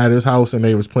at his house and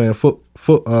they was playing foot?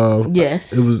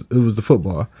 Yes, it was the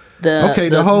football.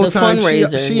 The whole time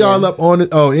she all up on it.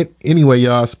 Oh, anyway,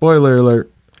 y'all. Spoiler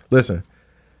alert. Listen.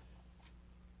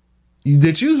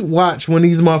 Did you watch when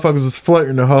these motherfuckers was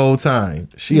flirting the whole time?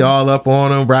 She all up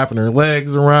on him, wrapping her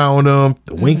legs around him,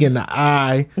 winking the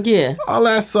eye. Yeah. All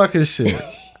that sucker shit.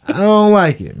 I don't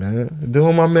like it, man.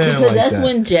 Doing my man because like that's that.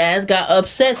 when Jazz got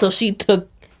upset, so she took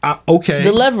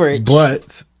the leverage.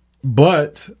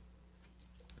 But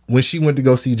when she went to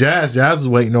go see Jazz, Jazz was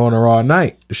waiting on her all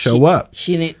night to show up.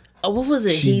 She didn't. Oh, what was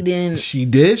it? He didn't. She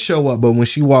did show up, but when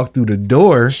she walked through the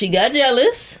door, She got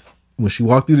jealous. when she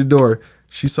walked through the door,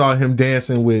 she saw him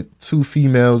dancing with 2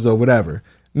 females or whatever.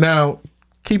 Now,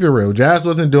 keep it real. Jazz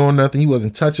wasn't doing nothing. He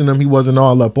wasn't touching them. He wasn't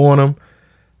all up on them.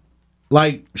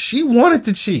 Like, she wanted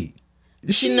to cheat.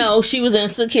 She was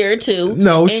insecure too.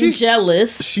 No, and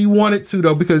jealous. She wanted to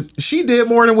though, because she did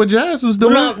more than what Jazz was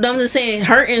doing. No, I'm just saying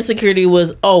her insecurity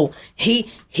was,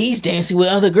 he's dancing with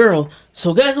other girl.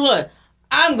 So guess what?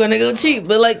 I'm gonna go cheat.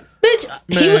 But like, bitch,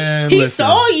 he listen.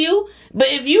 saw you. But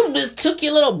if you just took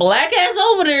your little black ass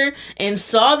over there and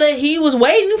saw that he was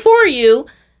waiting for you,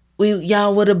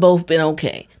 y'all would have both been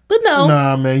okay. But no.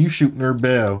 Nah, man, you shooting her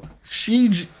bell. She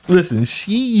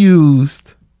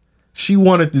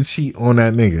wanted to cheat on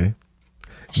that nigga.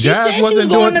 She said she was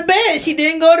going to bed. She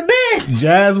didn't go to bed.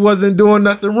 Jazz wasn't doing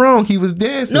nothing wrong. He was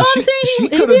dancing. No, I'm saying she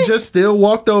could have just still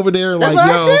walked over there That's like,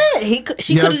 what yo. I said.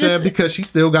 She you know what I'm could have saying? just. Because she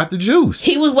still got the juice.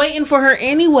 He was waiting for her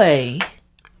anyway.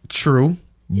 True.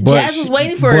 Jazz was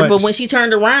waiting for her, but when she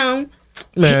turned around,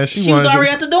 man, she was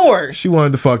already at the door. She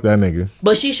wanted to fuck that nigga.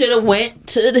 But she should have went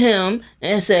to him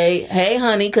and say, "Hey,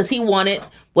 honey," because he wanted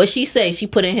what she say. She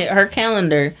put in her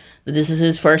calendar that this is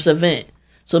his first event.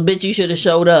 So, bitch, you should have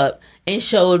showed up and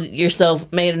showed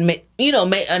yourself, made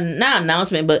not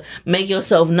announcement, but make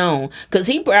yourself known. Because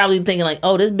he probably thinking like,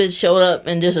 "Oh, this bitch showed up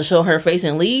and just to show her face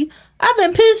and leave." I've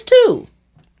been pissed too.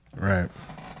 Right.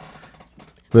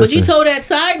 But you told that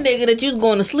side nigga that you was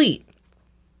going to sleep.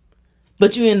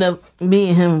 But you end up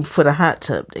meeting him for the hot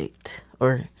tub date.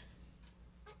 Or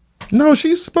no,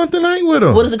 she spent the night with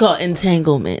him. What is it called?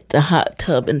 Entanglement. The hot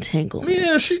tub entanglement.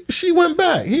 Yeah, she went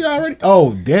back. He already.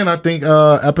 Oh, then I think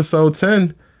episode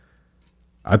 10.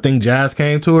 I think Jazz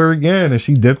came to her again and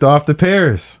she dipped off to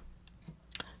Paris.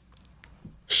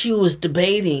 She was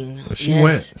debating. She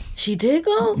went. She did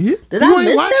go? Yeah. Did You I ain't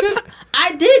miss watch that?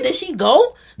 I did. Did she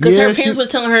go? Because Yeah, her parents was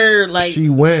telling her like she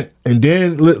went, and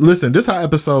then listen. This is how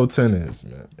episode 10 is,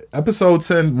 man. Episode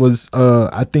 10 was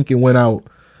I think it went out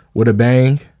with a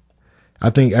bang. I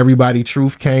think everybody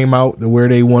truth came out to where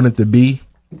they wanted to be.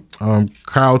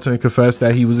 Carlton confessed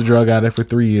that he was a drug addict for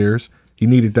 3 years. He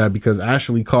needed that because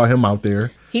Ashley caught him out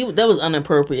there. that was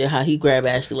inappropriate how he grabbed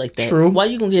Ashley like that. True. Why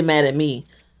you gonna get mad at me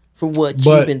for what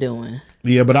you've been doing?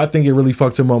 Yeah, but I think it really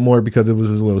fucked him up more because it was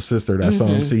his little sister that saw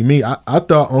him see me. I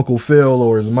thought Uncle Phil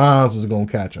or his mom was gonna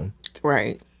catch him.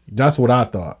 Right. That's what I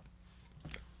thought.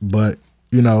 But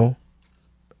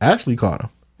Ashley caught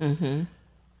him.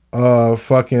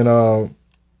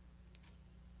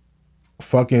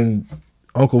 Fucking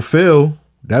Uncle Phil,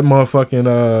 that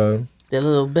motherfucking That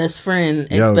little best friend,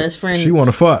 ex-best friend. She want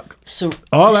to fuck. So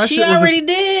all that she shit was already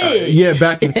did. Yeah,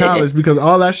 back in college because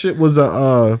all that shit was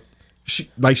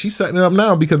she's setting it up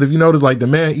now because if you notice, like the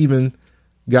man even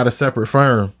got a separate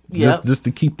firm just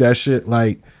to keep that shit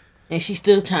like. And she's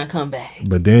still trying to come back.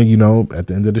 But then at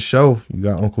the end of the show, you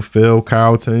got Uncle Phil,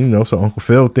 Carlton. So Uncle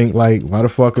Phil think like, why the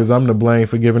fuck is I'm to blame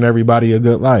for giving everybody a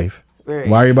good life? Right.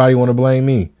 Why everybody want to blame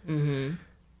me? Mm-hmm.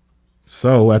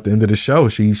 So at the end of the show,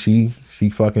 she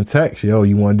fucking text, yo,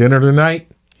 you want dinner tonight?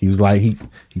 He was like, he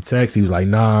texted, he was like,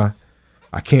 nah,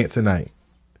 I can't tonight.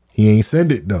 He ain't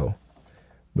send it though.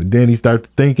 But then he started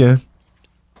thinking.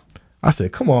 I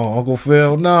said, come on, Uncle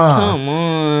Phil, nah. Come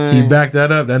on. He backed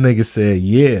that up. That nigga said,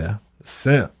 yeah,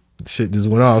 simp. Shit just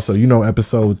went off. So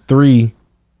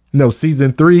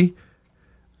season 3.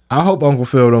 I hope Uncle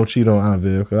Phil don't cheat on Aunt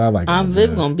Viv because I like Aunt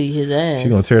Viv gonna beat his ass. She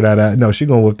gonna tear that ass. No, she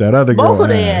gonna whip that other girl. Both of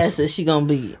their asses she gonna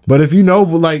beat. But if you know,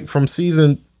 like from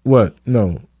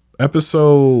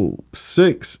episode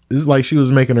 6, it's like she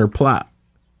was making her plot.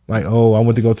 Like, oh, I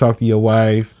went to go talk to your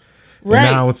wife. Right.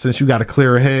 And now since you got a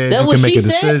clear head, you can make a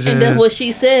decision. And that's what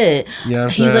she said. Yeah,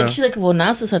 she's like, well,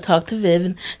 now since I talked to Viv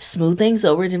and smooth things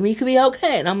over, then we could be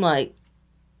okay. And I'm like,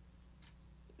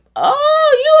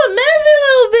 oh, you a messy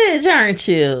little bitch, aren't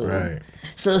you? Right.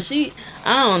 So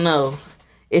I don't know.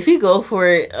 If you go for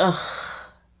it,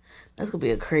 that's gonna be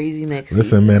a crazy next season.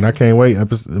 Listen, man, I can't wait.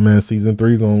 Season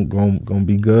 3 gonna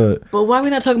be good. But why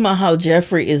we not talking about how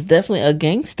Jeffrey is definitely a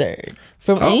gangster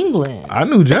from England? I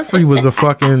knew Jeffrey was a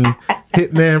fucking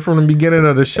hitman from the beginning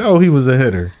of the show. He was a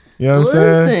hitter. You know what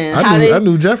I'm saying? I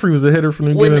knew Jeffrey was a hitter from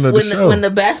the beginning of the show. When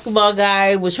the basketball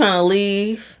guy was trying to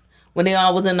leave, when they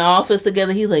all was in the office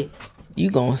together, he's like,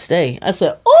 "You gonna stay?" I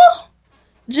said, "Oh,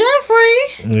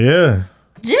 Jeffrey." Yeah.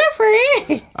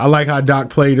 Jeffrey. I like how Doc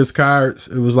played his cards.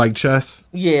 It was like chess.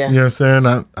 Yeah. You know what I'm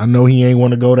saying? I know he ain't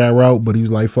want to go that route, but he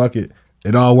was like, fuck it.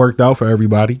 It all worked out for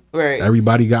everybody. Right.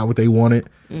 Everybody got what they wanted.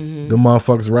 Mm-hmm. The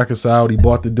motherfuckers reconciled. He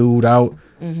bought the dude out.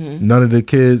 None of the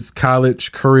kids'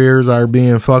 college careers are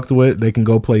being fucked with. They can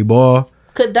go play ball.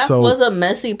 Cause Doc was a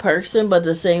messy person, but at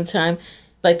the same time,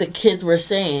 like the kids were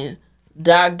saying,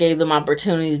 Doc gave them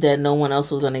opportunities that no one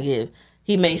else was gonna give.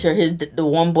 He made sure the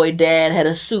one boy dad had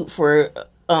a suit for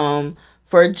a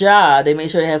job. They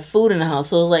made sure they had food in the house.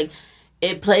 So it was like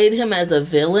it played him as a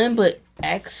villain, but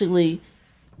actually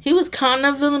he was kind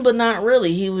of a villain, but not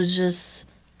really. He was just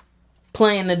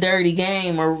playing the dirty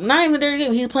game, or not even the dirty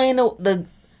game. He was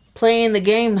playing the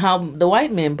game how the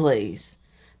white man plays.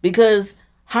 Because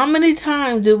how many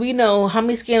times do we know how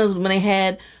many scandals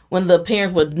when the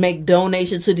parents would make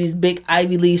donations to these big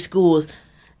Ivy League schools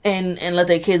and let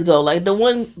their kids go? Like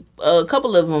a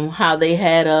couple of them, how they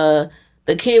had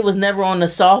the kid was never on the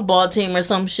softball team or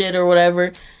some shit or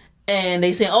whatever, and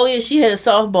they say, oh yeah, she had a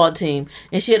softball team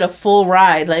and she had a full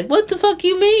ride. Like, what the fuck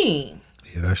you mean?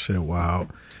 Yeah, that shit wild.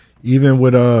 Even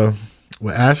with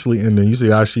Ashley and then you see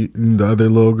how the other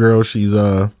little girl, she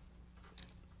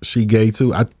gay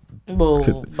too.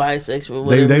 Bisexual.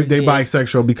 They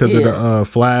bisexual because of the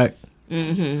flag.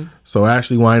 Mm-hmm. So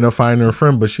Ashley wind up finding her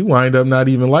friend, but she wind up not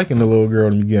even liking the little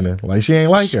girl in the beginning. Like she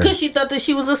ain't like her because she thought that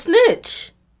she was a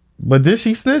snitch. But did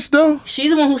she snitch though?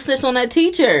 She's the one who snitched on that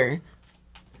teacher.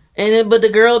 And then, but the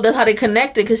girl, that's how they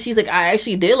connected, because she's like, I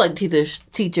actually did like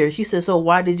teacher. She said, so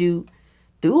why did you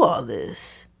do all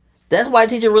this? That's why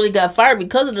the teacher really got fired,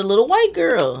 because of the little white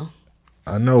girl.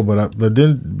 I know, but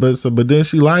then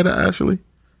she lied to Ashley,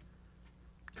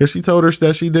 because she told her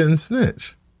that she didn't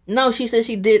snitch. No, she said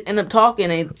she did end up talking,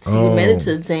 and she admitted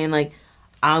to saying like,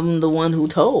 I'm the one who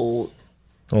told.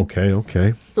 Okay.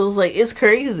 So it's like, it's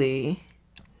crazy.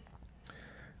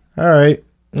 All right.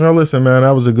 Now listen, man,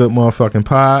 that was a good motherfucking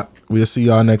pod. We'll see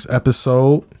y'all next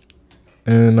episode,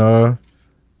 and we're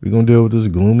gonna deal with this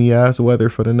gloomy ass weather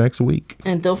for the next week.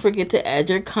 And don't forget to add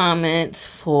your comments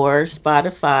for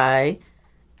Spotify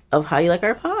of how you like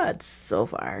our pods so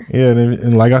far. Yeah,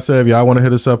 and like I said, if y'all want to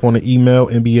hit us up on the email,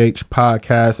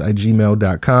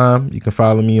 mbhpodcast@gmail.com. You can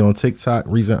follow me on TikTok,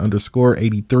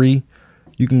 Reason_83.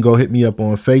 You can go hit me up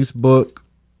on Facebook,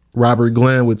 Robert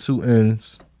Glenn with 2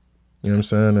 N's. You know what I'm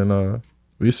saying? And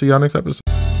we'll see y'all next episode.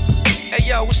 Hey,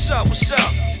 yo, what's up?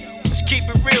 Let's keep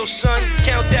it real, son.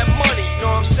 Count that money, you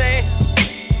know what I'm saying?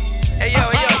 Hey, yo,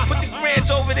 put the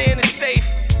grands over there in the safe,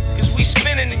 cause we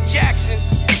spinning the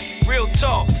Jacksons. Real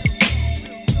talk.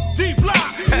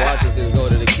 D-Block. Washington go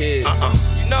to the kids.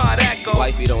 You know how that go.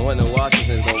 Wifey don't want no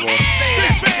Washington no more. Saying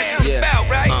that's what this is about,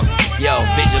 right? Yo,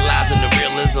 visualizing the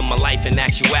realism of life in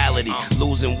actuality.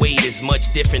 Losing weight is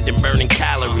much different than burning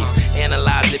calories.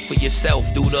 Analyze it for yourself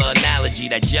through the analogy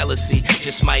that jealousy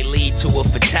just might lead to a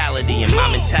fatality. And my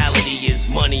mentality is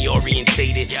money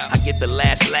orientated. I get the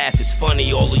last laugh, it's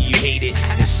funny, all of you hate it.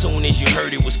 As soon as you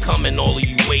heard it was coming, all of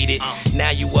you waited. Now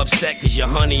you upset cause your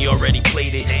honey already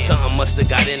played it. Something must have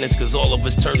got in us cause all of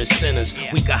us turn to sinners.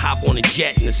 We could hop on a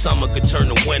jet and the summer could turn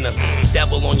to winter.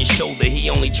 Devil on your shoulder,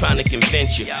 he only trying to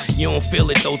convince you. You don't feel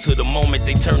it though till the moment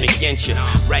they turn against you.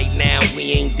 Right now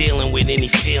we ain't dealing with any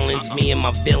feelings. Me and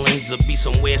my villains will be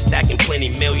somewhere stacking plenty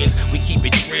millions. We keep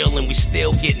it trill and we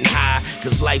still getting high.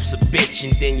 Cause life's a bitch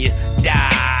and then you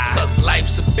die. Cause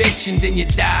life's a bitch and then you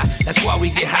die. That's why we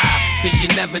get high. Cause you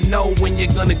never know when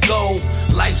you're gonna go.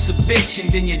 Life's a bitch and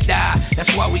then you die.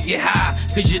 That's why we get high.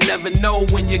 Cause you never know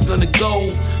when you're gonna go.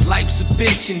 Life's a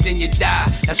bitch and then you die.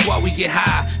 That's why we get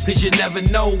high. Cause you never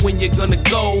know when you're gonna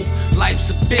go.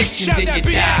 Life's a bitch and then you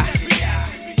die.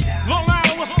 Long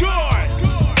Island, what's good?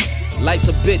 Life's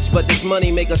a bitch, but this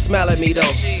money make her smile at me though.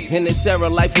 In this era,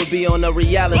 life would be on a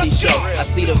reality show. I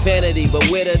see the vanity, but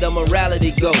where did the morality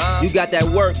go? You got that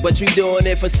work, but you doing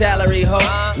it for salary, ho.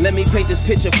 Let me paint this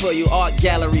picture for you, art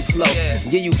gallery flow.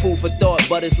 Give you food for thought,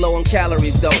 but it's low on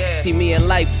calories though. See me in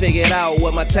life, figured out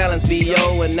what my talents be,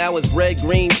 yo. And now it's red,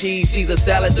 green, cheese, Caesar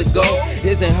salad to go.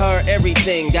 Isn't her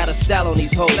everything? Got a style on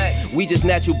these hoes. We just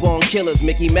natural born killers,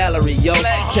 Mickey Mallory, yo.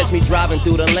 Catch me driving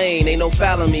through the lane, ain't no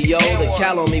fouling me, yo. The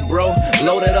cal on me, bro.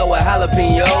 Loaded up with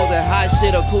jalapenos and hot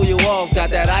shit'll cool you off. Got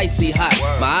that icy hot.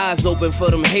 My eyes open for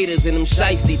them haters and them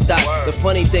shiesty thoughts. The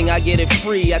funny thing, I get it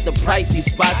free at the pricey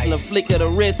spots. And the flick of the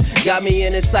wrist got me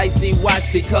in this icy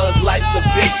watch. Because life's a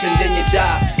bitch and then you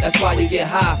die. That's why you get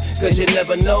high. Cause you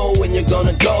never know when you're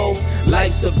gonna go.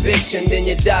 Life's a bitch and then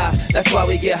you die. That's why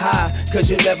we get high. Cause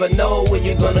you never know when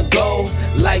you're gonna go.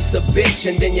 Life's a bitch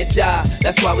and then you die.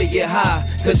 That's why we get high.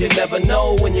 Cause you never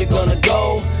know when you're gonna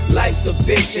go. Life's a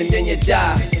bitch and then you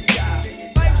die.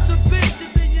 Life's a bitch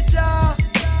and then you die.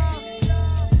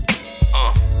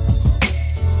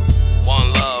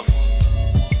 One love.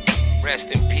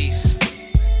 Rest in peace.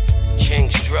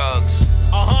 Chinks drugs.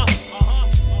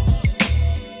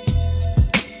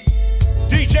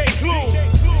 DJ Clue.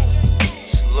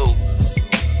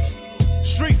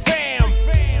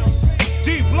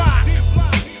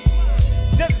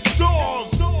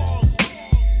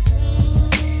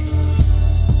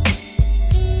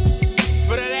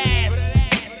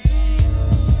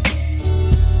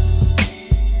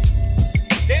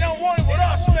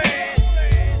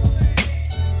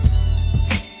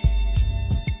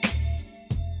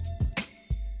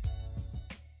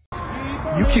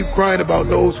 you keep crying about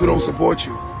those who don't support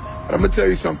you. But I'm gonna tell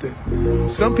you something.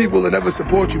 Some people will never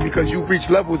support you because you've reached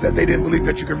levels that they didn't believe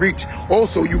that you can reach.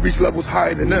 Also, you reach levels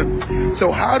higher than them.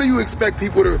 So how do you expect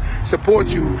people to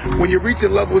support you when you're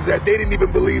reaching levels that they didn't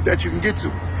even believe that you can get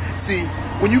to? See,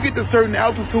 when you get to certain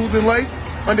altitudes in life,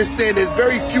 understand there's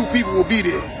very few people will be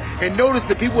there. And notice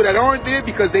the people that aren't there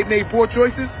because they made poor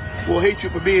choices will hate you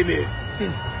for being there.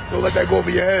 Don't let that go over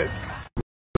your head.